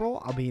of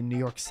April, I'll be in New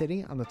York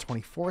City. On the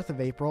 24th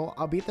of April,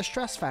 I'll be at the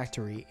Stress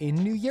Factory in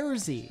New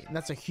Jersey. And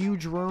that's a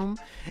huge room,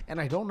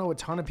 and I don't know a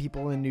ton of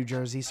people in New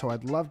Jersey, so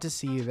I'd love to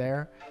see you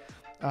there.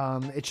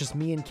 It's just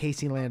me and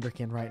Casey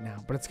Landerkin right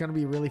now, but it's going to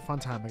be a really fun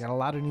time. I got a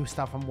lot of new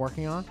stuff I'm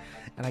working on,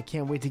 and I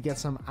can't wait to get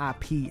some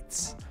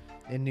Pete's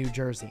in New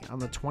Jersey. On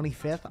the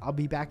 25th, I'll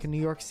be back in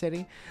New York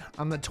City.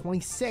 On the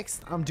 26th,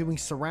 I'm doing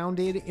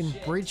Surrounded in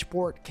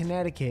Bridgeport,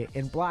 Connecticut,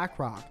 in Black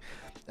Rock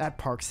at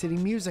Park City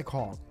Music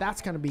Hall.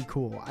 That's going to be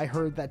cool. I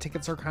heard that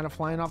tickets are kind of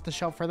flying off the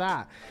shelf for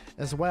that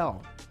as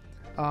well.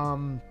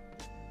 And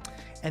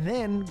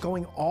then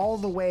going all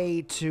the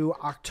way to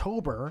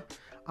October,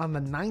 on the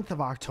 9th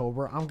of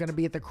October, I'm going to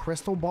be at the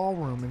Crystal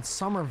Ballroom in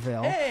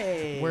Somerville,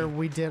 where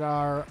we did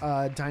our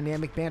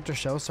Dynamic Banter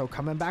show. So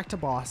coming back to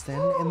Boston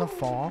in the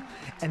fall.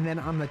 And then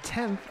on the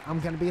 10th,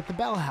 I'm going to be at the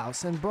Bell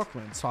House in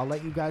Brooklyn. So I'll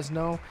let you guys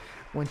know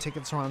when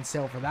tickets are on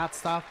sale for that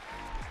stuff.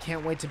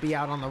 Can't wait to be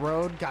out on the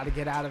road. Got to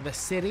get out of the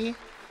city.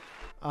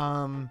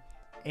 And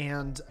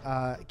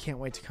can't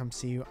wait to come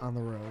see you on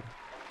the road.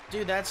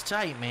 Dude, that's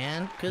tight,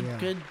 man. Good Yeah.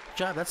 good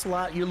job. That's a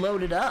lot. You're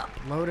loaded up.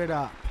 Load it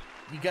up.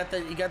 You got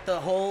the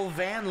whole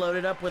van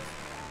loaded up with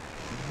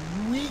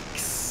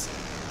weeks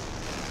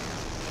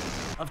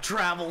of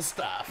travel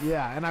stuff.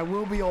 Yeah, and I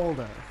will be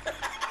older.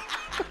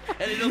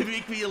 And it'll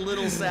make me a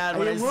little sad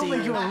when I It see will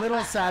make you a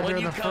little sad when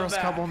during you the come first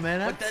back. couple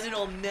minutes. But then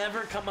it'll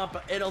never come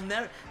up.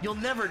 You'll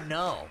never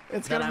know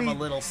It's that gonna I'm be a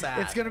little sad.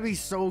 It's gonna be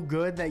so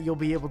good that you'll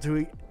be able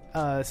to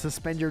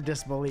suspend your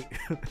disbelief.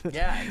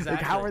 Yeah, exactly.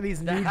 Like, how are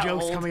these new That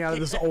jokes old- coming out of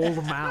this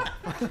old mouth?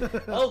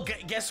 Oh,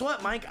 guess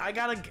what, Mike? I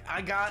got a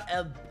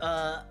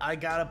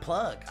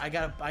plug. I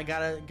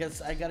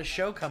got a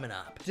show coming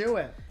up. Do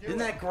it. Isn't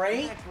that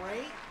great?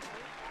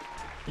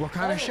 What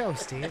kind of show,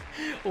 Steve?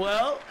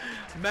 Well,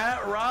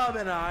 Matt, Rob,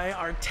 and I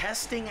are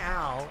testing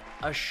out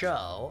a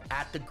show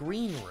at the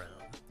Green Room.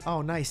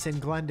 Oh, nice, in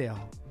Glendale.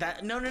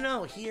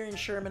 No, here in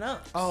Sherman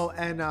Oaks. Oh,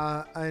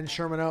 and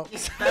Sherman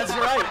Oaks. That's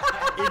right,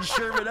 in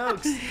Sherman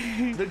Oaks.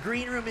 The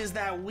Green Room is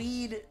that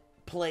weed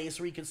place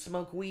where you can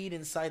smoke weed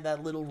inside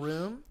that little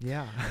room.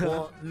 Yeah.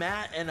 Well,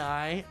 Matt and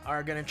I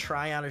are gonna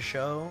try out a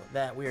show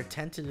that we are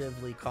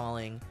tentatively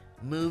calling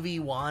Movie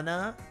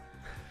Wanna.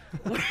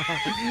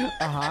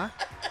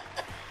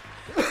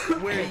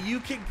 Where you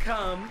can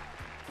come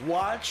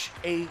watch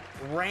a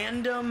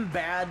random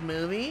bad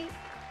movie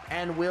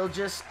and we'll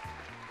just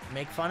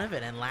make fun of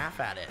it and laugh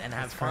at it and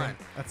have That's fun.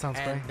 great. That sounds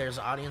and great. There's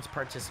audience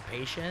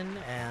participation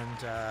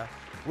and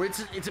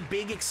it's a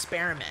big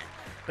experiment,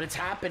 but it's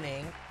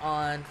happening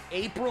on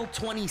April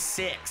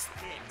 26th.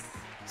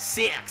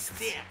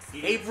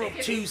 April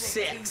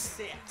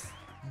 26th.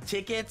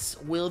 Tickets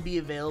will be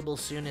available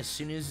soon. As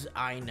soon as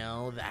I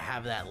know that I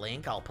have that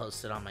link, I'll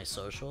post it on my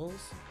socials.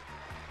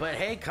 But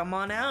hey, come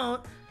on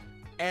out,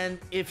 and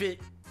if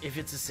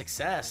it's a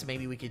success,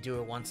 maybe we could do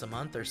it once a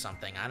month or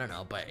something. I don't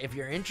know. But if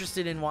you're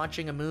interested in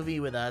watching a movie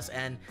with us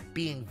and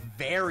being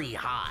very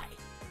high,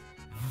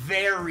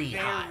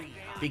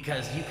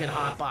 because you can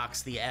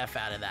hotbox the F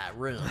out of that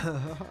room,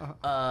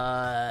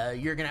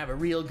 you're gonna have a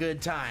real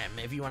good time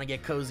if you want to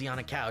get cozy on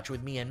a couch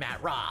with me and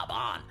Matt Robb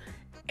on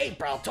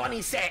April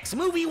 26th,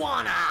 Movie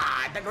Wanna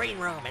at the Green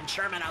Room in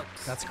Sherman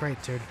Oaks. That's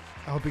great, dude.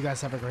 I hope you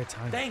guys have a great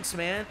time. Thanks,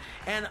 man.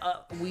 And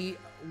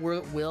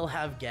we'll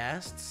have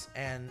guests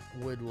and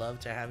would love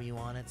to have you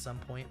on at some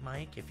point,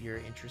 Mike, if you're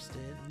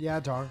interested. Yeah,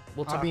 dog.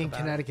 We'll I'll talk be in about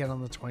Connecticut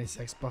on the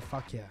 26th, but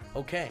fuck yeah.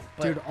 Okay.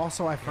 But, Dude,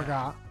 also, I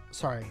forgot.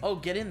 Sorry. Oh,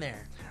 get in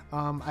there.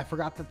 I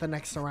forgot that the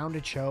next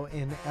Surrounded show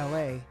in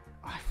LA.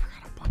 I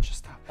forgot a bunch of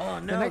stuff. Oh,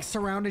 no. The next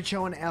Surrounded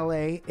show in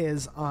LA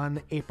is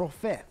on April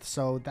 5th.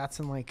 So that's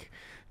in like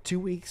 2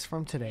 weeks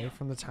from today,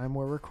 from the time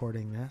we're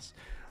recording this.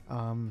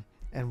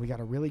 And we got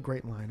a really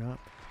great lineup.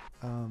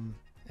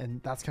 And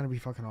that's going to be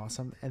fucking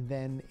awesome. And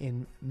then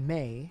in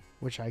May,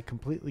 which I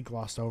completely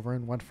glossed over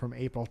and went from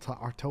April to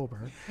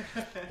October,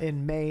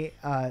 in May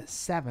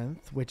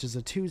 7th, which is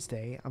a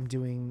Tuesday, I'm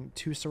doing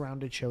 2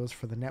 Surrounded shows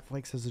for the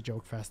Netflix as a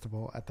Joke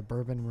Festival at the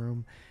Bourbon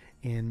Room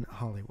in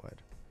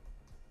Hollywood.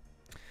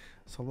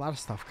 So a lot of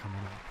stuff coming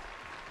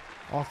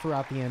up. All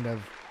throughout the end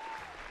of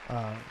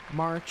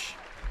March,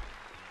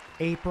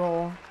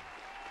 April,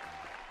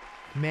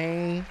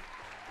 May,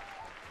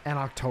 and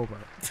October.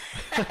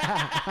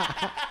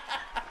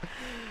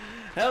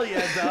 Hell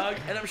yeah, dog.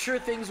 And I'm sure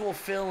things will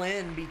fill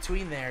in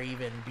between there,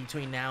 even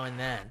between now and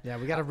then. Yeah,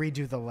 we got to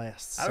redo the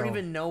list. I don't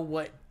even know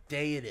what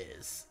day it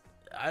is.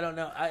 I don't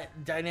know.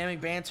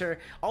 Dynamic Banter.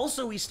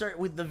 Also, we start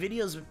with the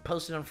videos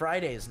posted on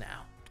Fridays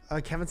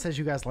now. Kevin says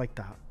you guys like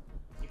that.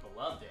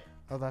 loved it.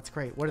 Oh, that's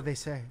great. What did they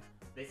say?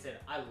 They said,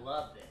 I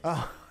love this.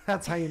 Oh,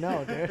 that's how you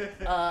know, dude.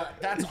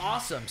 That's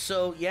awesome.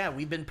 So yeah,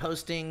 we've been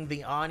posting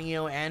the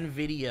audio and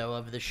video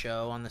of the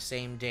show on the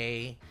same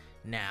day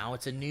now.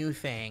 It's a new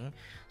thing.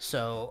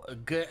 So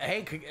good.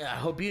 Hey, I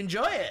hope you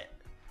enjoy it.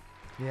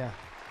 Yeah.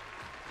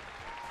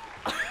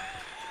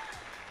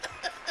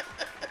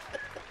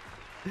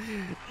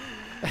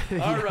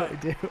 All right. I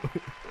do.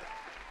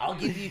 I'll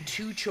give you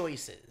two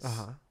choices.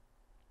 Uh-huh.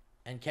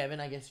 And Kevin,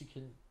 I guess you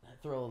can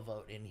throw a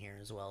vote in here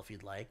as well if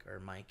you'd like, or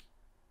Mike,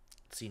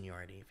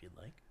 seniority if you'd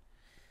like.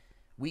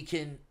 We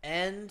can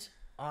end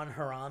on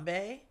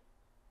Harambe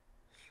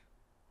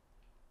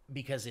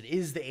because it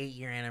is the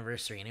 8-year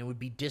anniversary, and it would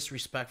be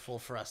disrespectful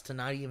for us to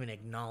not even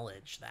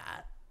acknowledge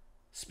that,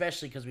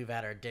 especially because we've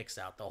had our dicks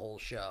out the whole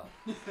show.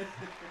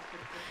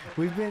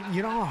 We've been,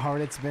 you know how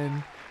hard it's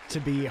been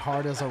to be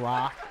hard as a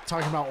rock,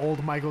 talking about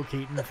old Michael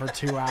Keaton for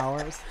 2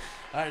 hours.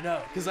 I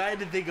know, because I had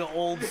to think of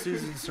old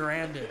Susan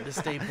Sarandon to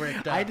stay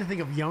bricked up. I had to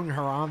think of young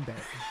Harambe.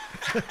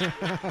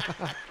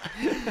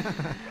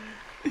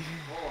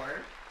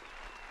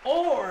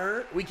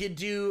 Or we could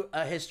do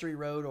a history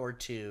road or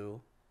two,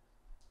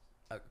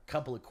 a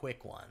couple of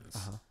quick ones,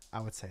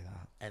 I would say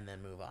that. and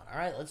then move on. All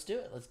right, let's do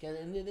it. Let's get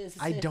into this.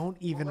 I don't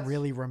even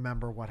really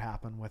remember what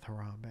happened with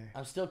Harambe.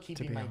 I'm still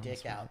keeping be my honest dick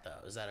with you. out,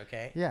 though. Is that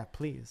okay? Yeah,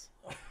 please.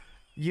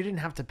 You didn't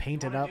have to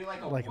paint it Wanna up do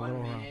like a like a little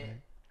 1 Harambe.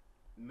 minute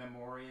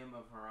memoriam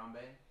of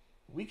Harambe?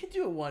 We could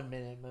do a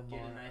 1-minute memoir.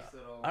 Get a nice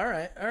little... All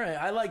right.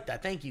 I like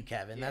that. Thank you,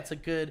 Kevin. Yeah. That's a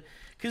good...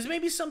 Because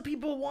maybe some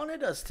people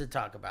wanted us to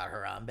talk about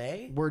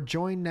Harambe. We're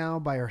joined now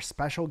by our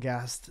special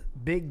guest,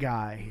 Big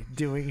Guy,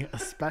 doing a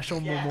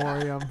special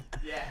memoriam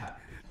Yeah.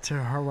 to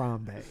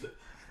Harambe.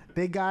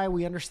 Big Guy,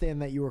 we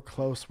understand that you were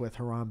close with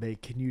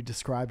Harambe. Can you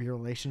describe your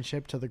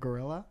relationship to the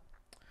gorilla?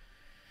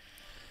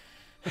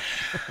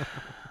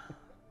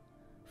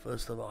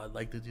 First of all, I'd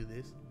like to do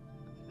this.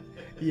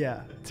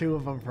 Yeah, 2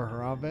 of them for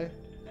Harambe.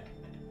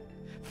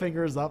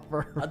 Fingers up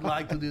for Harambe. I'd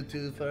like to do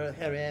two for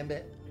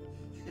Harambe.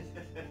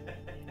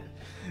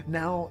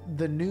 Now,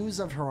 the news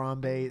of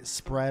Harambe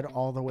spread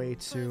all the way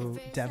to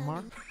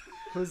Denmark.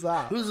 Who's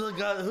that? Who's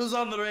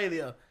on the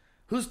radio?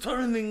 Who's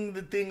turning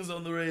the things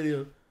on the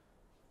radio?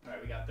 All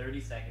right, we got 30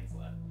 seconds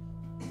left.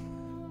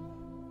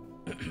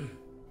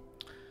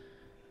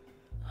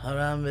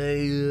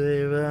 Harambe, you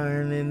were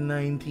born in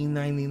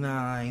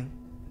 1999,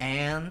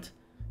 and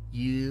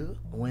you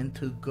went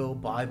to go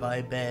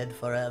bye-bye bed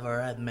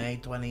forever at May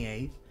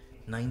 28th,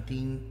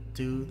 20.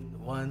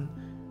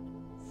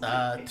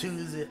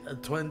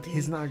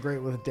 He's not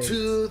great with dates.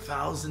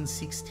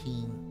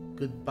 2016.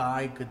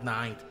 Goodbye, good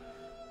night.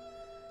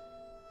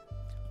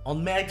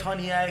 On May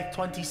 28th,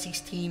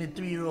 2016, a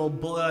 3-year-old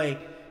boy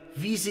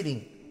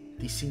visiting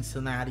the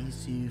Cincinnati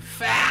Zoo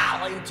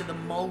fell into the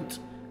moat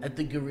at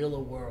the Gorilla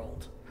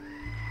World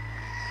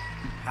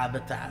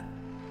Habitat.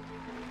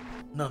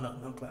 No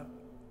clap.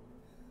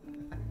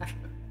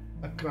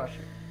 A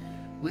crusher.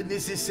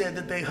 Witnesses said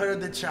that they heard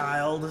the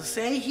child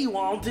say he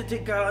wanted to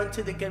go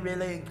into the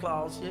gorilla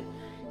enclosure.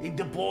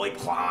 The boy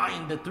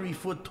climbed the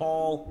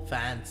 3-foot-tall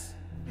fence.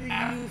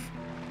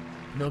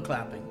 No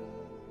clapping.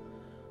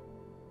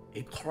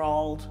 It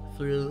crawled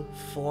through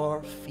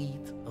 4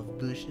 feet of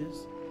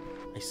bushes.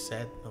 I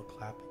said no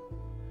clapping.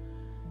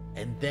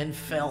 And then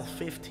fell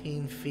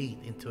 15 feet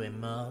into a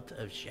moat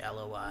of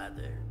shallow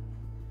water.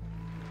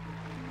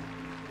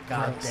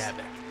 God Gross. damn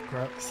it.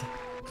 Gross.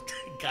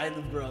 Kind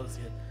of gross,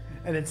 yeah.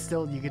 And it's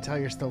still, you can tell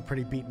you're still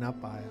pretty beaten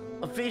up by it.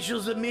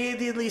 Officials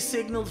immediately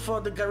signaled for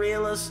the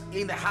gorillas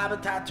in the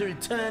habitat to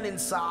return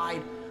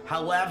inside.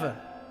 However,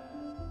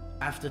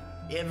 after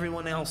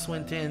everyone else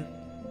went in,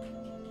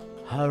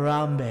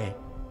 Harambe,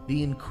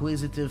 the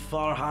inquisitive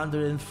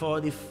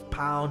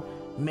 440-pound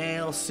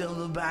male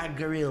silverback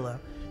gorilla,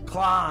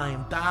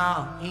 climbed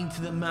down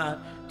into the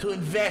mud to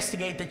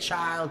investigate the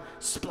child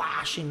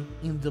splashing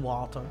in the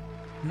water.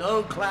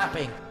 No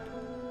clapping.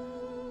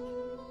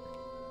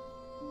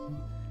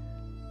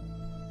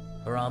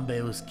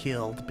 Harambe was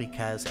killed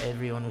because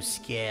everyone was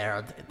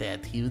scared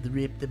that he would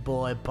rip the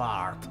boy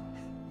apart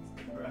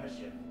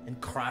and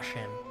crush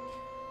him.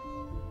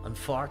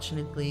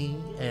 Unfortunately,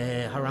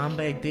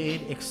 Harambe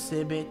did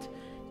exhibit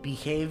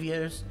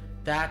behaviors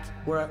that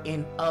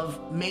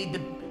made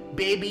the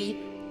baby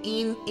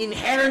in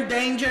inherent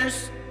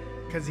dangers.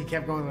 Because he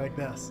kept going like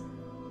this.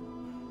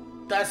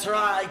 That's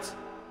right.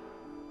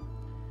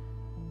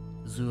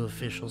 Zoo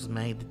officials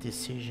made the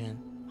decision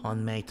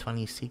on May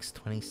 26,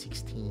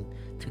 2016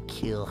 to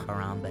kill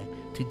Harambe.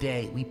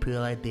 Today, we put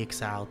our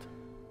dicks out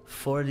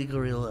for the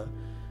gorilla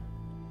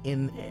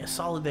in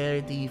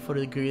solidarity for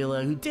the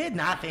gorilla who did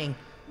nothing.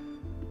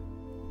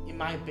 In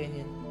my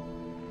opinion.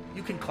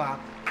 You can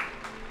clap.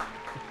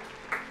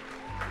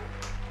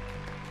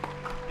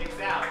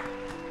 Dicks out.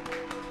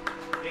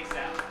 Dicks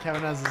out.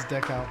 Kevin has his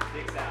dick out.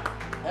 Dicks out.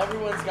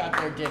 Everyone's got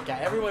their dick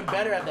out. Everyone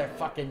better have their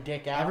fucking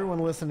dick out. Everyone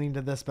listening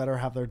to this better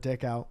have their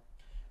dick out.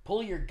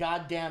 Pull your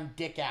goddamn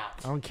dick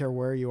out. I don't care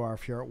where you are.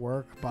 If you're at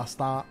work, bus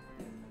stop.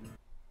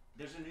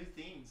 There's a new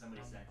theme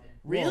somebody sent in.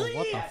 Really? Whoa,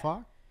 what the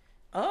fuck?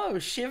 Oh,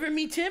 shiver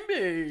me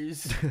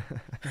timbers.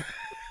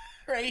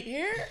 Right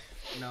here?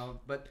 No,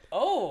 but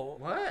Oh.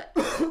 what?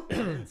 I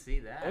didn't see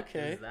that. Okay.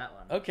 It was that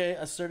one. Okay,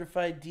 a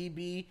certified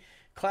DB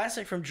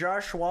classic from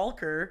Josh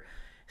Walker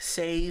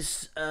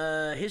says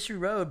History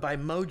Road by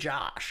Mo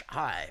Josh.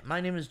 Hi,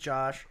 my name is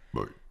Josh.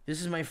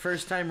 This is my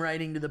first time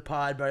writing to the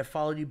pod, but I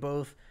followed you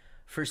both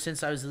for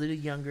since I was a little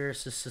younger,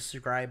 so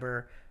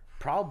subscriber.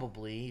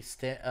 Probably.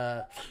 Thank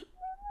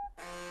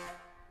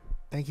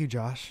you,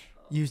 Josh.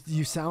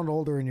 You sound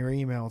older in your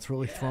email. It's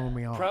really throwing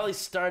me off. Probably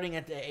starting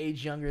at the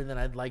age younger than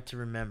I'd like to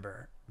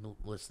remember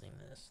listening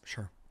to this.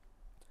 Sure.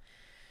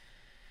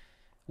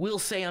 We'll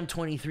say I'm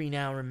 23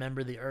 now and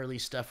remember the early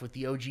stuff with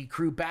the OG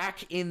crew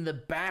back in the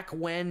back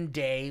when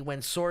day when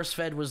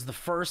SourceFed was the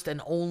first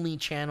and only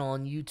channel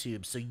on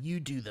YouTube, so you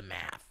do the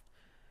math.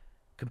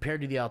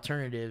 Compared to the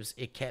alternatives,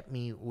 it kept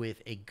me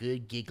with a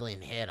good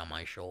giggling head on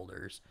my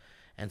shoulders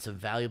and some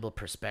valuable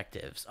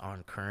perspectives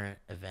on current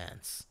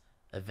events.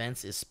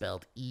 Events is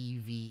spelled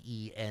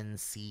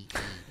Evence.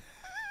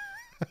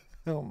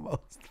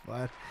 Almost,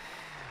 but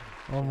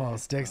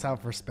almost. Dick's out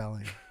for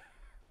spelling.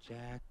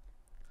 Jack.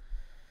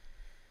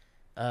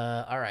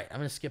 All right, I'm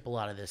going to skip a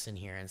lot of this in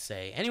here and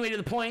say, anyway, to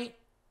the point.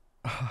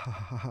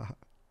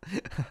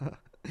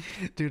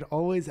 Dude,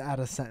 always add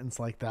a sentence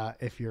like that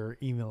if your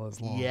email is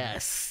long.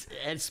 Yes,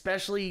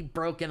 especially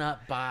broken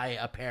up by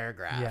a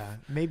paragraph. Yeah,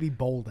 maybe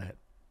bold it.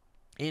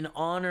 To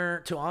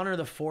honor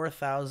the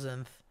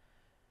 4,000th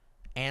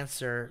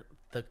answer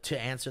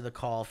the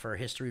call for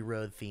History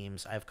Road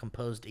themes, I've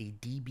composed a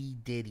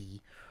DB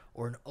ditty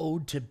or an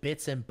ode to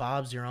Bits and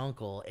Bob's Your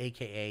Uncle,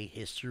 aka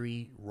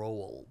History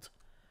Rolled.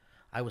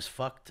 I was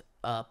fucked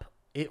up.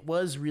 It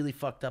was really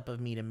fucked up of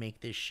me to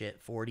make this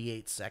shit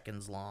 48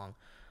 seconds long.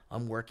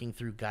 I'm working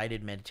through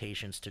guided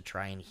meditations to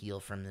try and heal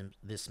from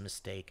this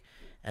mistake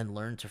and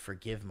learn to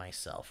forgive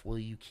myself. Will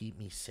you keep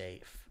me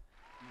safe?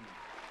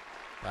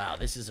 Wow,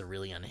 this is a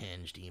really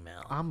unhinged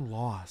email. I'm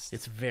lost.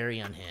 It's very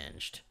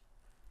unhinged.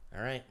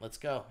 All right, let's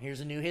go. Here's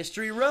a new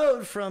History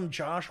Road from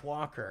Josh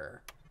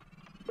Walker.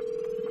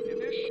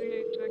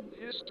 Initiating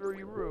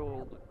History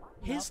Road.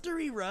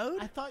 History Road?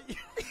 I thought you...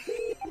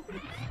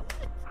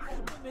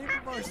 Maybe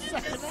more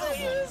second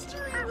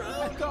History I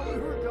Road. thought we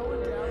were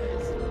going down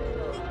History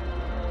Road.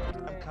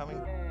 I'm coming.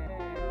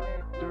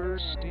 Der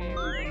Stephen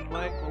and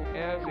Michael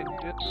having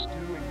dips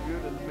doing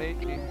good and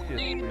making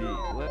history.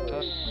 Let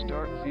us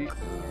start the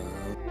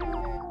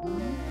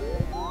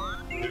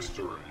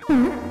History.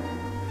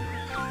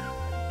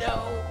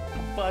 No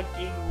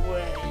fucking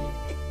way.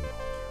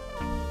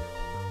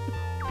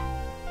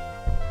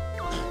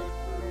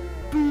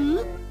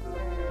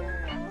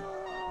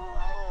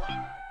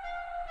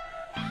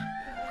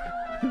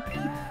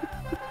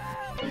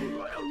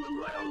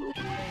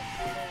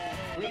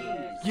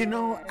 You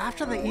know,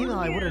 after the email,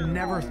 I would have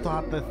never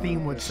thought the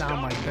theme would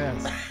sound like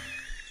this.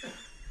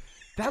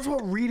 That's what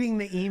reading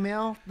the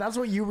email, that's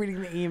what you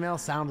reading the email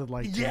sounded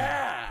like. too.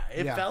 Yeah,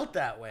 it Yeah. felt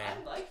that way.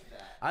 I like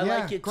that. I Yeah,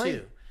 like it great.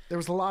 too. There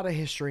was a lot of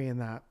history in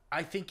that.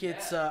 I think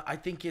it's a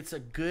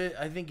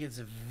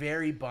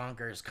very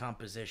bonkers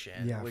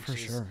composition, Yeah, which for is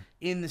sure.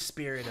 in the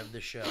spirit of the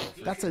show.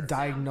 That's a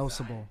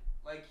diagnosable.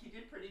 Like, he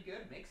did pretty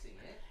good mixing it.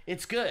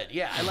 It's good.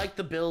 Yeah, I like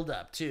the build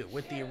up too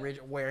with the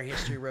original where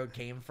History Road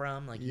came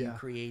from, like you Yeah.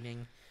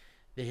 creating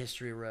the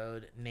History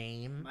Road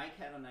name. Mike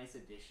had a nice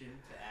addition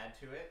to add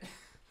to it.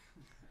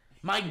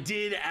 Mike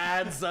did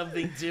add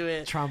something to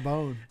it.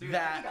 Trombone. Dude,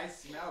 That- I think I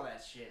smell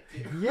that shit,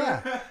 too.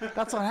 Yeah,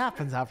 that's what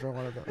happens after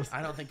one of those.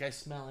 I don't think I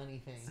smell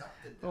anything.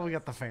 Oh, we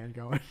got the fan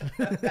going.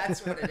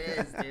 That's what it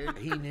is, dude.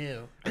 He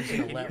knew. I'm just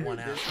gonna let one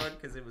out. This one,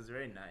 because it was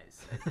very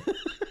nice.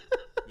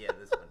 Yeah,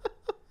 this one.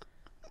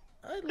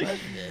 I love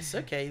this.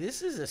 Okay,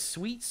 this is a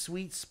sweet,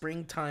 sweet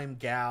springtime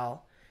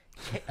gal,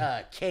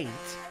 Kate.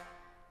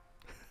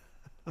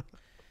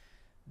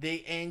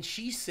 And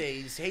she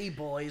says, "Hey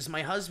boys,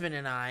 my husband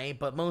and I,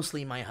 but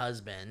mostly my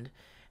husband,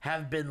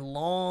 have been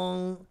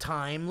long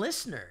time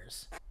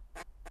listeners.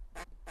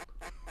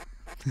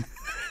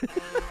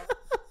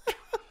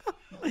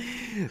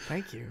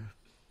 Thank you.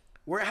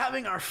 We're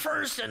having our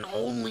first and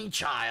only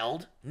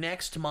child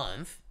next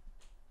month.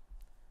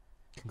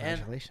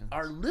 Congratulations. And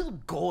our little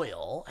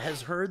Goyle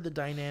has heard the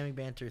Dynamic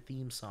Banter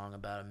theme song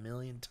about 1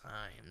 million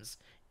times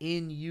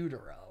in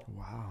utero.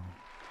 Wow.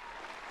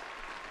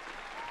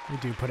 We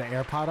do put an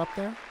AirPod up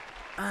there?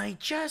 I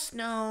just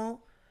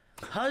know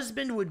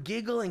husband would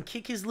giggle and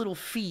kick his little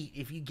feet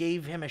if you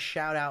gave him a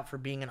shout out for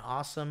being an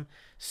awesome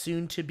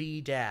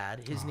soon-to-be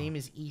dad. His name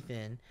is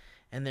Ethan,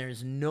 and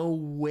there's no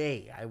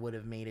way I would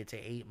have made it to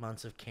 8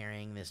 months of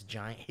carrying his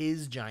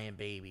giant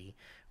baby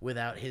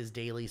without his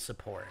daily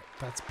support.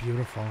 That's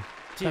beautiful.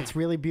 Dude. That's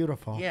really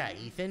beautiful. Yeah,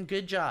 Ethan,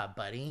 good job,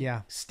 buddy.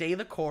 Yeah. Stay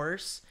the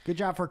course. Good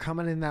job for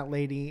coming in that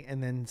lady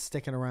and then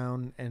sticking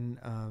around and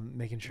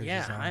making sure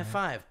Yeah, she's all high right.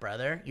 five,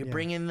 brother. You're Yeah.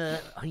 bringing the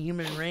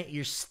human race.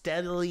 You're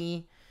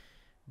steadily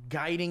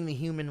guiding the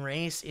human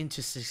race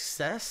into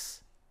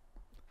success.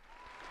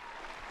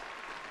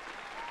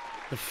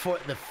 The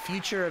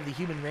future of the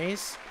human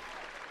race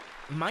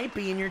might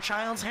be in your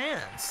child's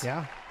hands.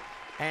 Yeah.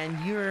 And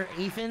you're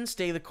Ethan.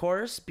 Stay the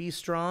course. Be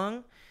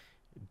strong.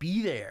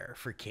 Be there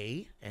for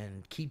Kate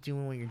and keep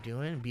doing what you're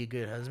doing. Be a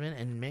good husband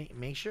and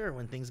make sure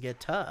when things get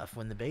tough,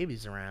 when the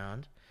baby's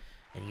around,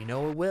 and you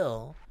know it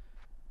will,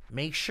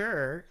 make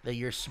sure that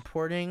you're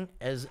supporting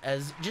as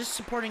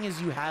supporting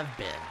as you have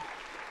been.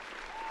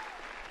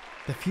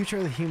 The future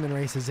of the human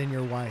race is in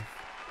your wife.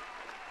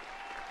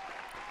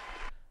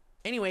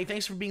 Anyway,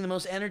 thanks for being the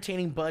most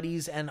entertaining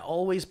buddies and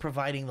always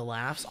providing the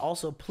laughs.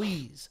 Also,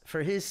 please,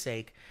 for his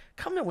sake,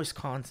 come to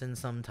Wisconsin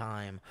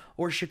sometime.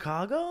 Or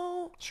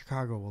Chicago.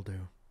 Chicago will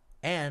do.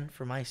 And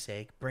for my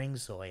sake, bring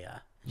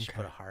Zoya. And she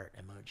put a heart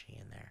emoji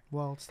in there.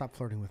 Well, stop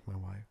flirting with my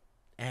wife.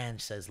 And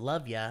says,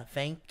 love ya.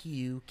 Thank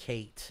you,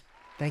 Kate.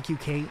 Thank you,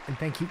 Kate. And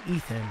thank you,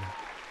 Ethan.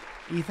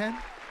 Ethan?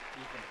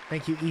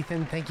 Thank you,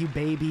 Ethan. Thank you,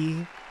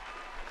 baby.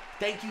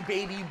 Thank you,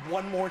 baby,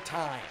 one more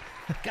time.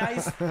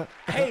 Guys,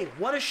 hey,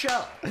 what a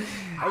show.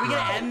 Are we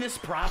going to end this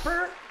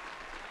proper?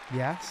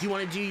 Yes. You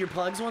want to do your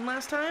plugs one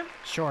last time?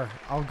 Sure.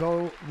 I'll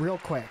go real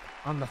quick.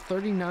 On the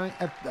 39th,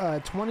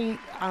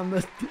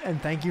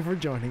 and thank you for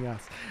joining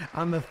us.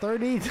 On the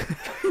 30th,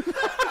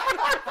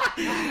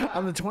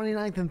 on the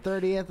 29th and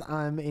 30th,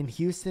 I'm in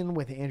Houston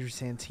with Andrew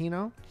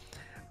Santino.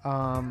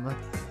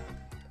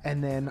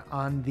 And then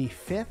on the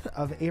 5th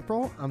of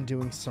April, I'm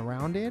doing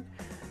Surrounded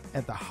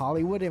at the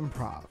Hollywood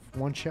Improv.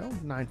 One show,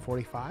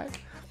 9:45.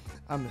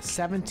 On the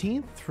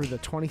 17th through the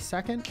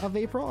 22nd of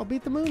April, I'll be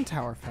at the Moon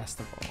Tower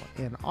Festival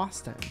in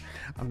Austin.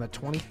 On the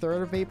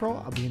 23rd of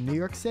April, I'll be in New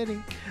York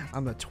City.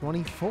 On the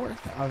 24th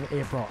of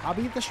April, I'll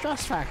be at the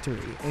Stress Factory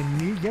in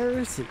New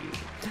Jersey.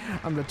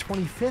 On the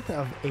 25th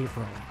of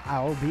April,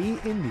 I'll be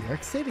in New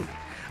York City.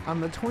 On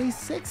the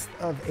 26th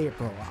of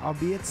April, I'll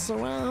be at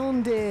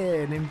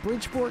Surrounded in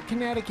Bridgeport,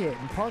 Connecticut,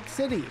 in Park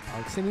City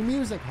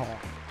Music Hall.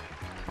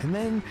 And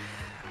then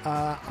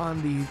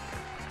on the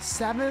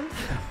 7th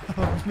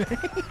of May.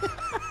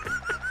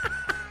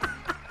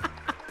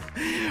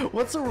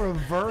 What's a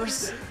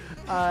reverse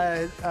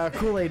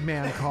Kool-Aid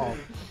Man called?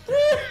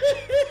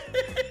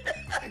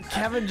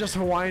 Kevin just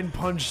Hawaiian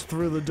punched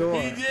through the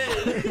door. He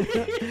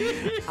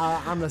did.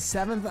 On the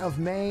 7th of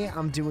May,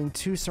 I'm doing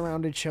 2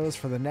 Surrounded shows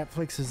for the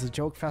Netflix is a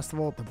Joke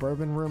Festival at the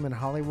Bourbon Room in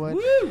Hollywood.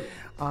 Woo!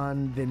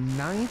 On the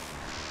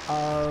 9th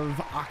of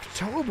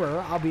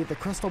October, I'll be at the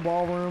Crystal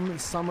Ballroom,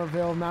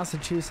 Somerville,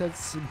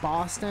 Massachusetts,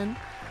 Boston.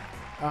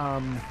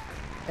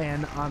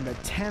 And on the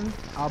 10th,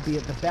 I'll be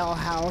at the Bell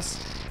House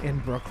in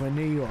Brooklyn,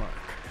 New York.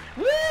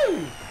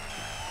 Woo!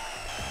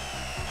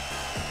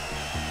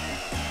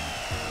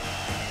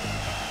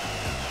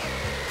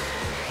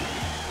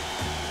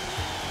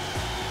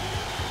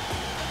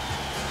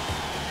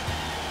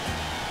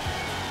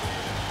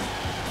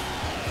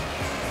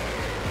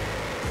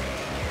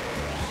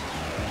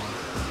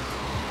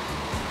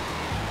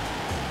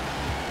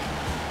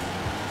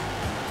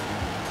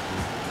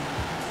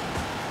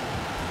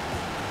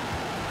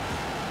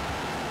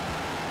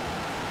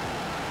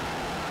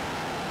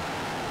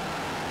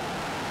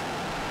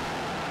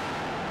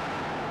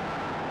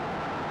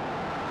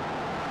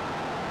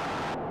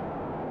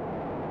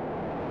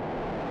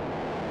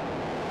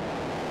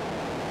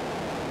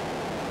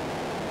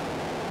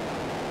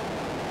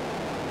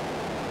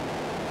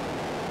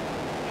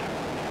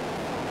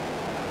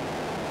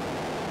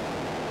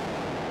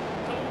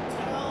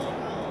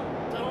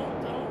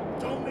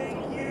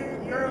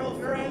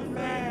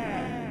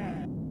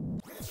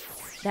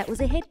 That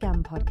was a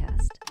headgum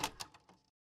podcast.